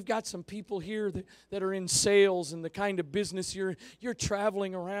we've got some people here that are in sales and the kind of business you're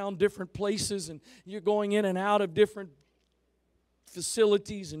traveling around different places and you're going in and out of different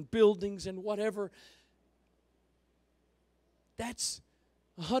facilities and buildings and whatever. That's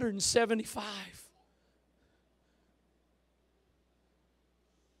 175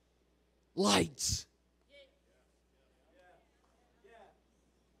 lights.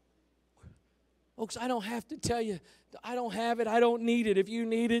 Folks, I don't have to tell you, I don't have it, I don't need it. If you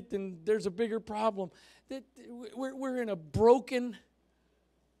need it, then there's a bigger problem. We're in a broken,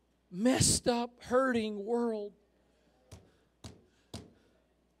 messed up, hurting world.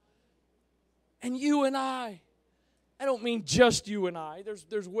 And you and I don't mean just you and I.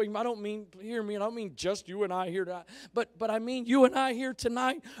 There's way, I don't mean, hear me, I don't mean just you and I here tonight. But I mean you and I here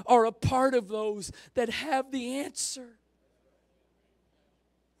tonight are a part of those that have the answer.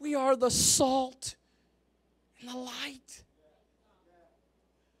 We are the salt and the light.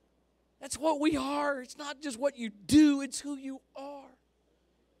 That's what we are. It's not just what you do, it's who you are.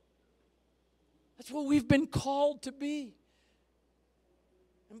 That's what we've been called to be.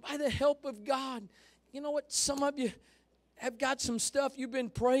 And by the help of God, you know what? Some of you have got some stuff you've been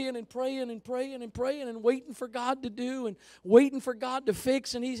praying and praying and praying and praying and waiting for God to do and waiting for God to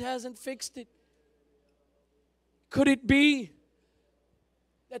fix, and He hasn't fixed it. Could it be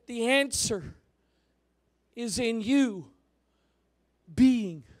that the answer is in you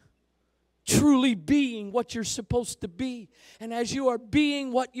truly being what you're supposed to be? And as you are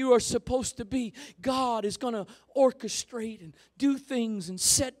being what you are supposed to be, God is going to orchestrate and do things and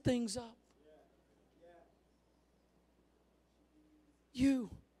set things up. You.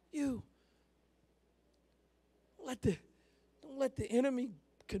 Don't let the enemy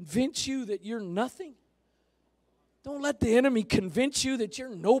convince you that you're nothing. Don't let the enemy convince you that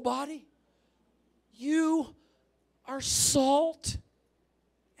you're nobody. You are salt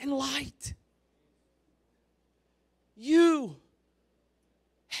and light. You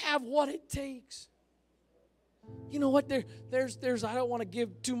have what it takes. You know what? There's I don't want to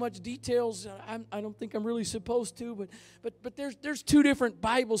give too much details. I don't think I'm really supposed to, but there's two different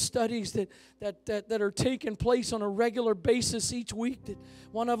Bible studies that are taking place on a regular basis each week. That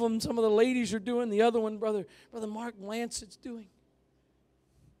one of them, some of the ladies are doing. The other one, Brother Mark Lancet's doing.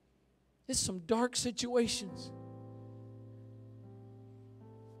 It's some dark situations.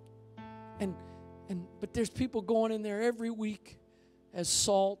 But there's people going in there every week as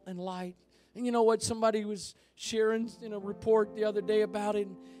salt and light. And you know what? Somebody was sharing in a report the other day about it.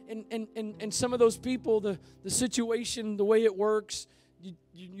 And some of those people, the situation, the way it works,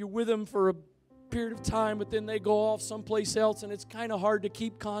 you're with them for a period of time, but then they go off someplace else, and it's kind of hard to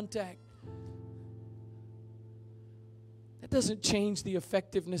keep contact. That doesn't change the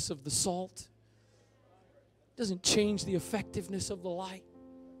effectiveness of the salt. It doesn't change the effectiveness of the light.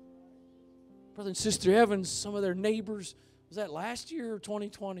 Brother and Sister Evans, some of their neighbors, was that last year or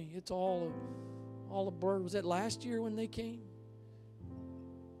 2020? It's all a blur. Was that last year when they came?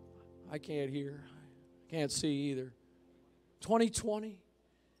 I can't hear. I can't see either. 2020.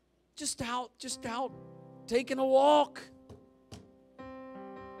 Just out taking a walk.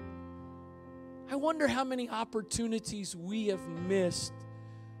 I wonder how many opportunities we have missed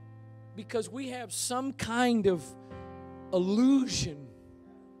because we have some kind of illusion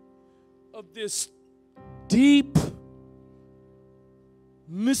of this deep,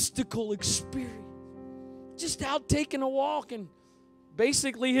 mystical experience. Just out taking a walk, and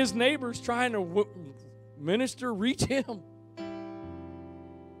basically his neighbors trying to minister, reach him.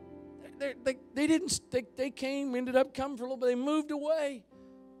 They came, ended up coming for a little bit. They moved away.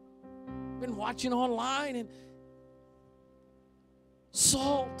 Been watching online, and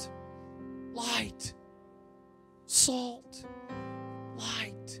salt, light, salt,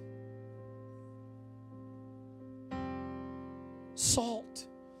 light. Salt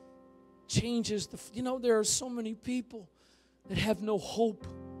changes there are so many people that have no hope.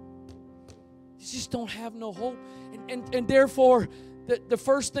 They just don't have no hope. And therefore, the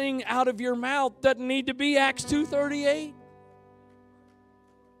first thing out of your mouth doesn't need to be Acts 2:38.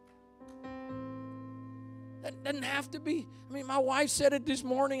 That doesn't have to be. I mean, my wife said it this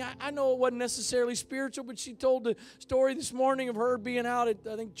morning. I know it wasn't necessarily spiritual, but she told the story this morning of her being out at,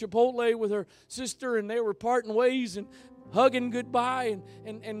 I think, Chipotle with her sister, and they were parting ways and hugging goodbye,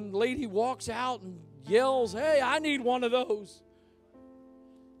 and lady walks out and yells, "Hey, I need one of those."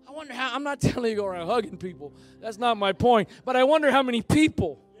 I wonder how, I'm not telling you to go around hugging people. That's not my point. But I wonder how many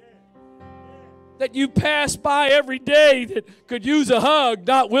people that you pass by every day that could use a hug,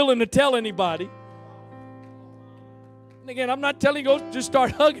 not willing to tell anybody. And again, I'm not telling you go just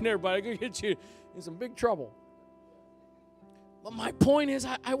start hugging everybody. It'll get you in some big trouble. But my point is,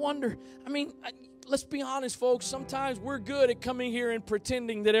 I wonder, let's be honest, folks. Sometimes we're good at coming here and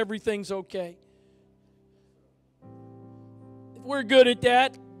pretending that everything's okay. If we're good at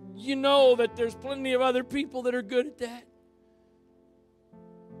that, you know that there's plenty of other people that are good at that.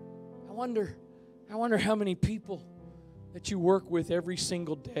 I wonder how many people that you work with every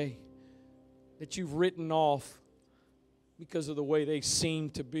single day that you've written off because of the way they seem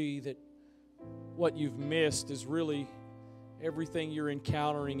to be, that what you've missed is really everything you're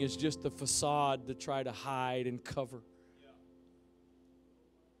encountering is just a facade to try to hide and cover.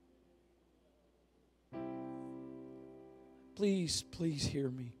 Please, please hear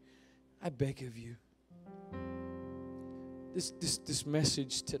me. I beg of you. This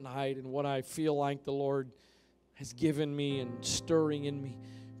message tonight and what I feel like the Lord has given me and stirring in me,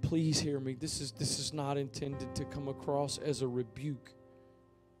 please hear me. This is not intended to come across as a rebuke.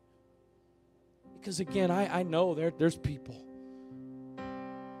 Because again, I know there's people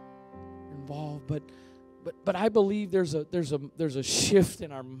involved, but I believe there's a shift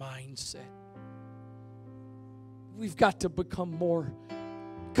in our mindset. We've got to become more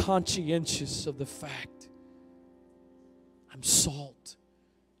conscientious of the fact I'm salt,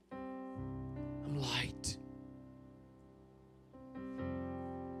 I'm light.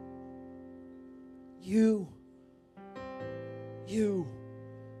 You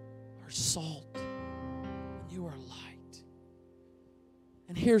are salt and you are light.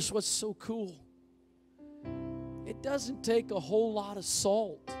 And here's what's so cool. It doesn't take a whole lot of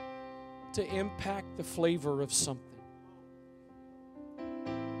salt to impact the flavor of something.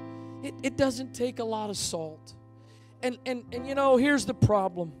 It doesn't take a lot of salt. And you know, here's the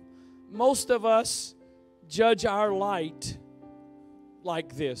problem. Most of us judge our light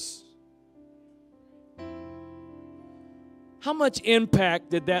like this. How much impact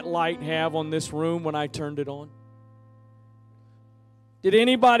did that light have on this room when I turned it on? Did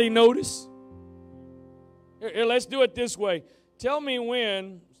anybody notice? Here, let's do it this way. Tell me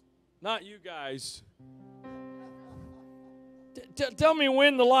when, not you guys. Tell me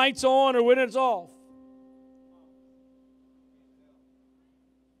when the light's on or when it's off.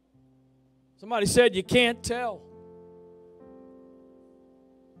 Somebody said you can't tell.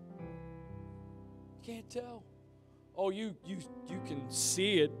 Can't tell. Oh, you can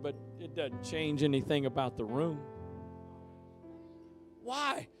see it, but it doesn't change anything about the room.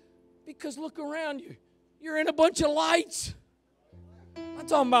 Why? Because look around you. You're in a bunch of lights. I'm not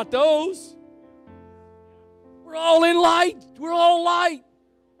talking about those. We're all in light. We're all light.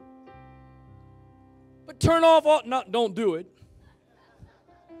 But turn off all, don't do it.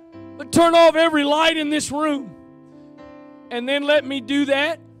 But turn off every light in this room. And then let me do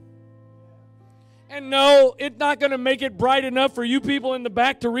that. And no, it's not going to make it bright enough for you people in the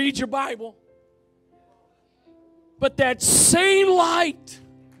back to read your Bible. But that same light,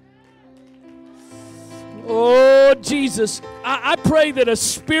 oh, Jesus, I pray that a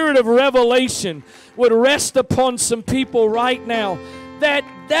spirit of revelation would rest upon some people right now.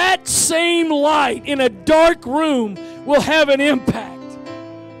 That same light in a dark room will have an impact.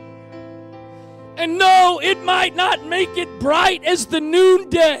 And no, it might not make it bright as the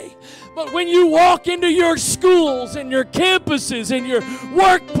noonday. But when you walk into your schools and your campuses and your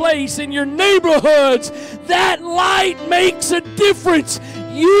workplace and your neighborhoods, that light makes a difference.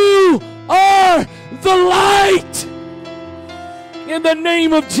 You are the light. In the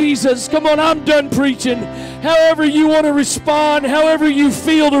name of Jesus. Come on, I'm done preaching. However you want to respond, however you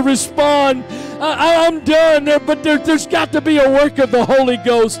feel to respond, I'm done. But there's got to be a work of the Holy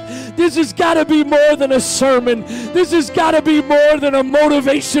Ghost. This has got to be more than a sermon. This has got to be more than a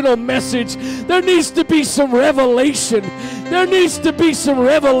motivational message. There needs to be some revelation. There needs to be some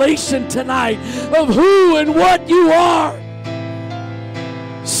revelation tonight of who and what you are.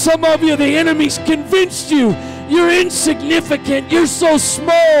 Some of you, the enemy's convinced you you're insignificant. You're so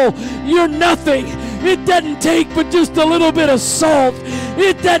small. You're nothing. It doesn't take but just a little bit of salt.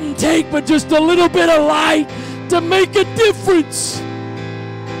 It doesn't take but just a little bit of light to make a difference.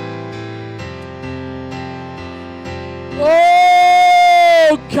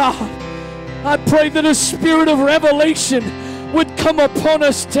 Oh, God. I pray that a spirit of revelation would come upon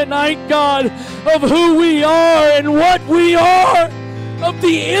us tonight, God, of who we are and what we are, of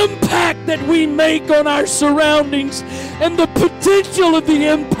the impact that we make on our surroundings and the potential of the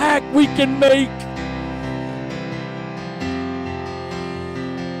impact we can make.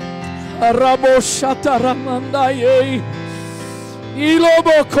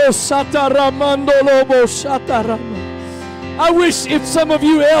 I wish if some of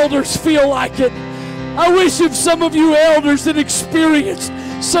you elders feel like it, I wish if some of you elders that experienced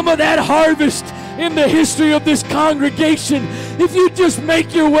some of that harvest in the history of this congregation, if you just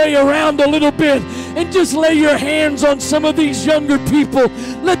make your way around a little bit and just lay your hands on some of these younger people,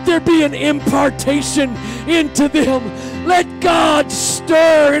 let there be an impartation into them. Let God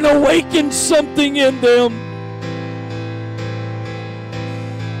stir and awaken something in them.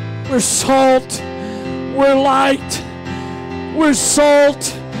 We're salt, we're light. We're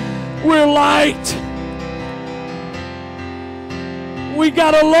salt, we're light. We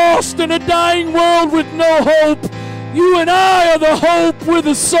got a lost and a dying world with no hope. You and I are the hope, we're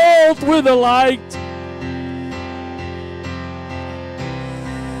the salt, we're the light.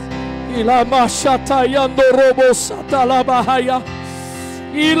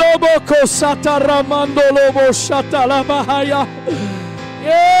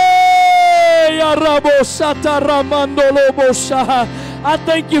 I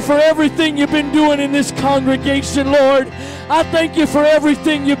thank you for everything you've been doing in this congregation, Lord. I thank you for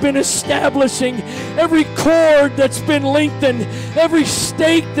everything you've been establishing, every cord that's been lengthened, every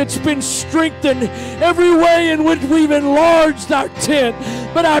stake that's been strengthened, every way in which we've enlarged our tent.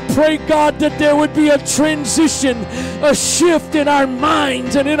 But I pray, God, that there would be a transition, a shift in our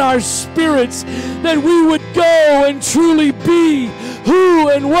minds and in our spirits, that we would go and truly be who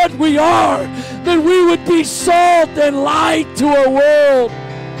and what we are, that we would be salt and light to a world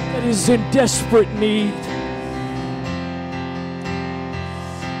that is in desperate need.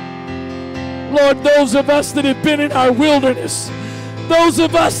 Lord, those of us that have been in our wilderness, those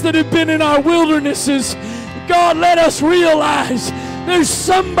of us that have been in our wildernesses, God, let us realize there's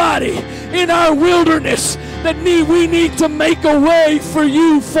somebody in our wilderness that we need to make a way for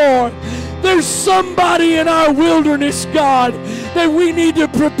you for. There's somebody in our wilderness, God, that we need to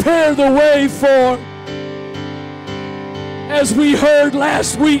prepare the way for. As we heard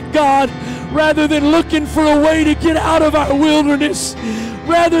last week, God, rather than looking for a way to get out of our wilderness,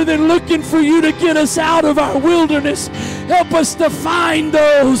 rather than looking for you to get us out of our wilderness, help us to find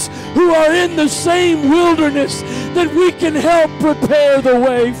those who are in the same wilderness that we can help prepare the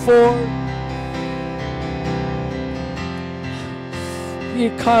way for.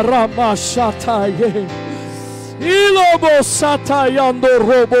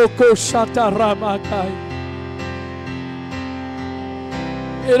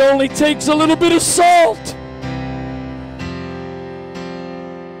 It only takes a little bit of salt.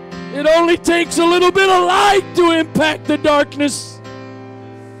 It only takes a little bit of light to impact the darkness.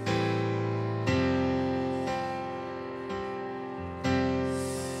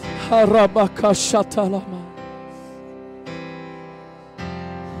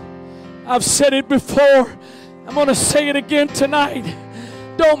 I've said it before. I'm going to say it again tonight.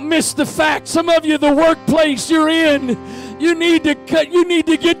 Don't miss the fact. Some of you, the workplace you're in, you need to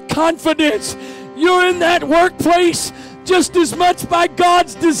get confidence. You're in that workplace just as much by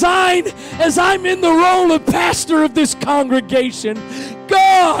God's design as I'm in the role of pastor of this congregation.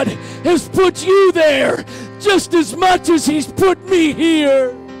 God has put you there just as much as He's put me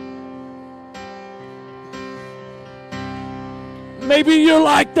here. Maybe you're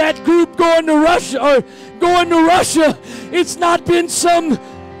like that group going to Russia. It's not been some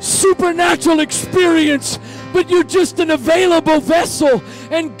supernatural experience, but you're just an available vessel,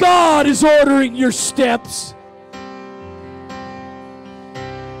 and God is ordering your steps.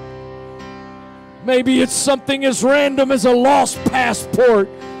 Maybe it's something as random as a lost passport,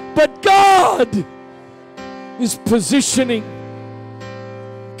 but God is positioning.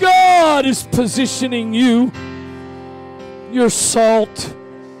 God is positioning you. Your salt,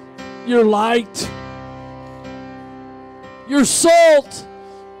 your light, your salt,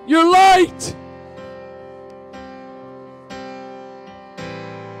 your light.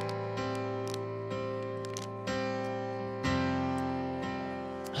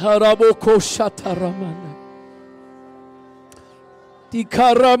 Haraboko shataramana.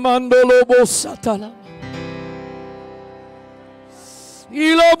 Dikaramandolobo satalama.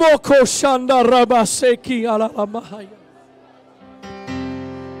 Ilaboko shandarabaseki alalamahaya.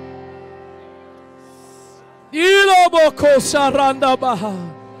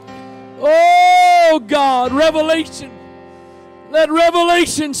 Oh God, revelation. Let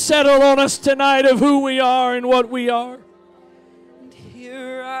revelation settle on us tonight of who we are and what we are. And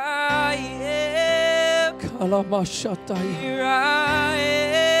here I am. Here I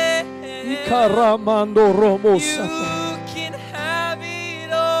am. You can have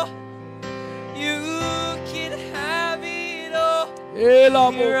it all. You can have it all.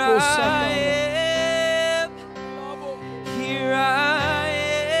 Here I am.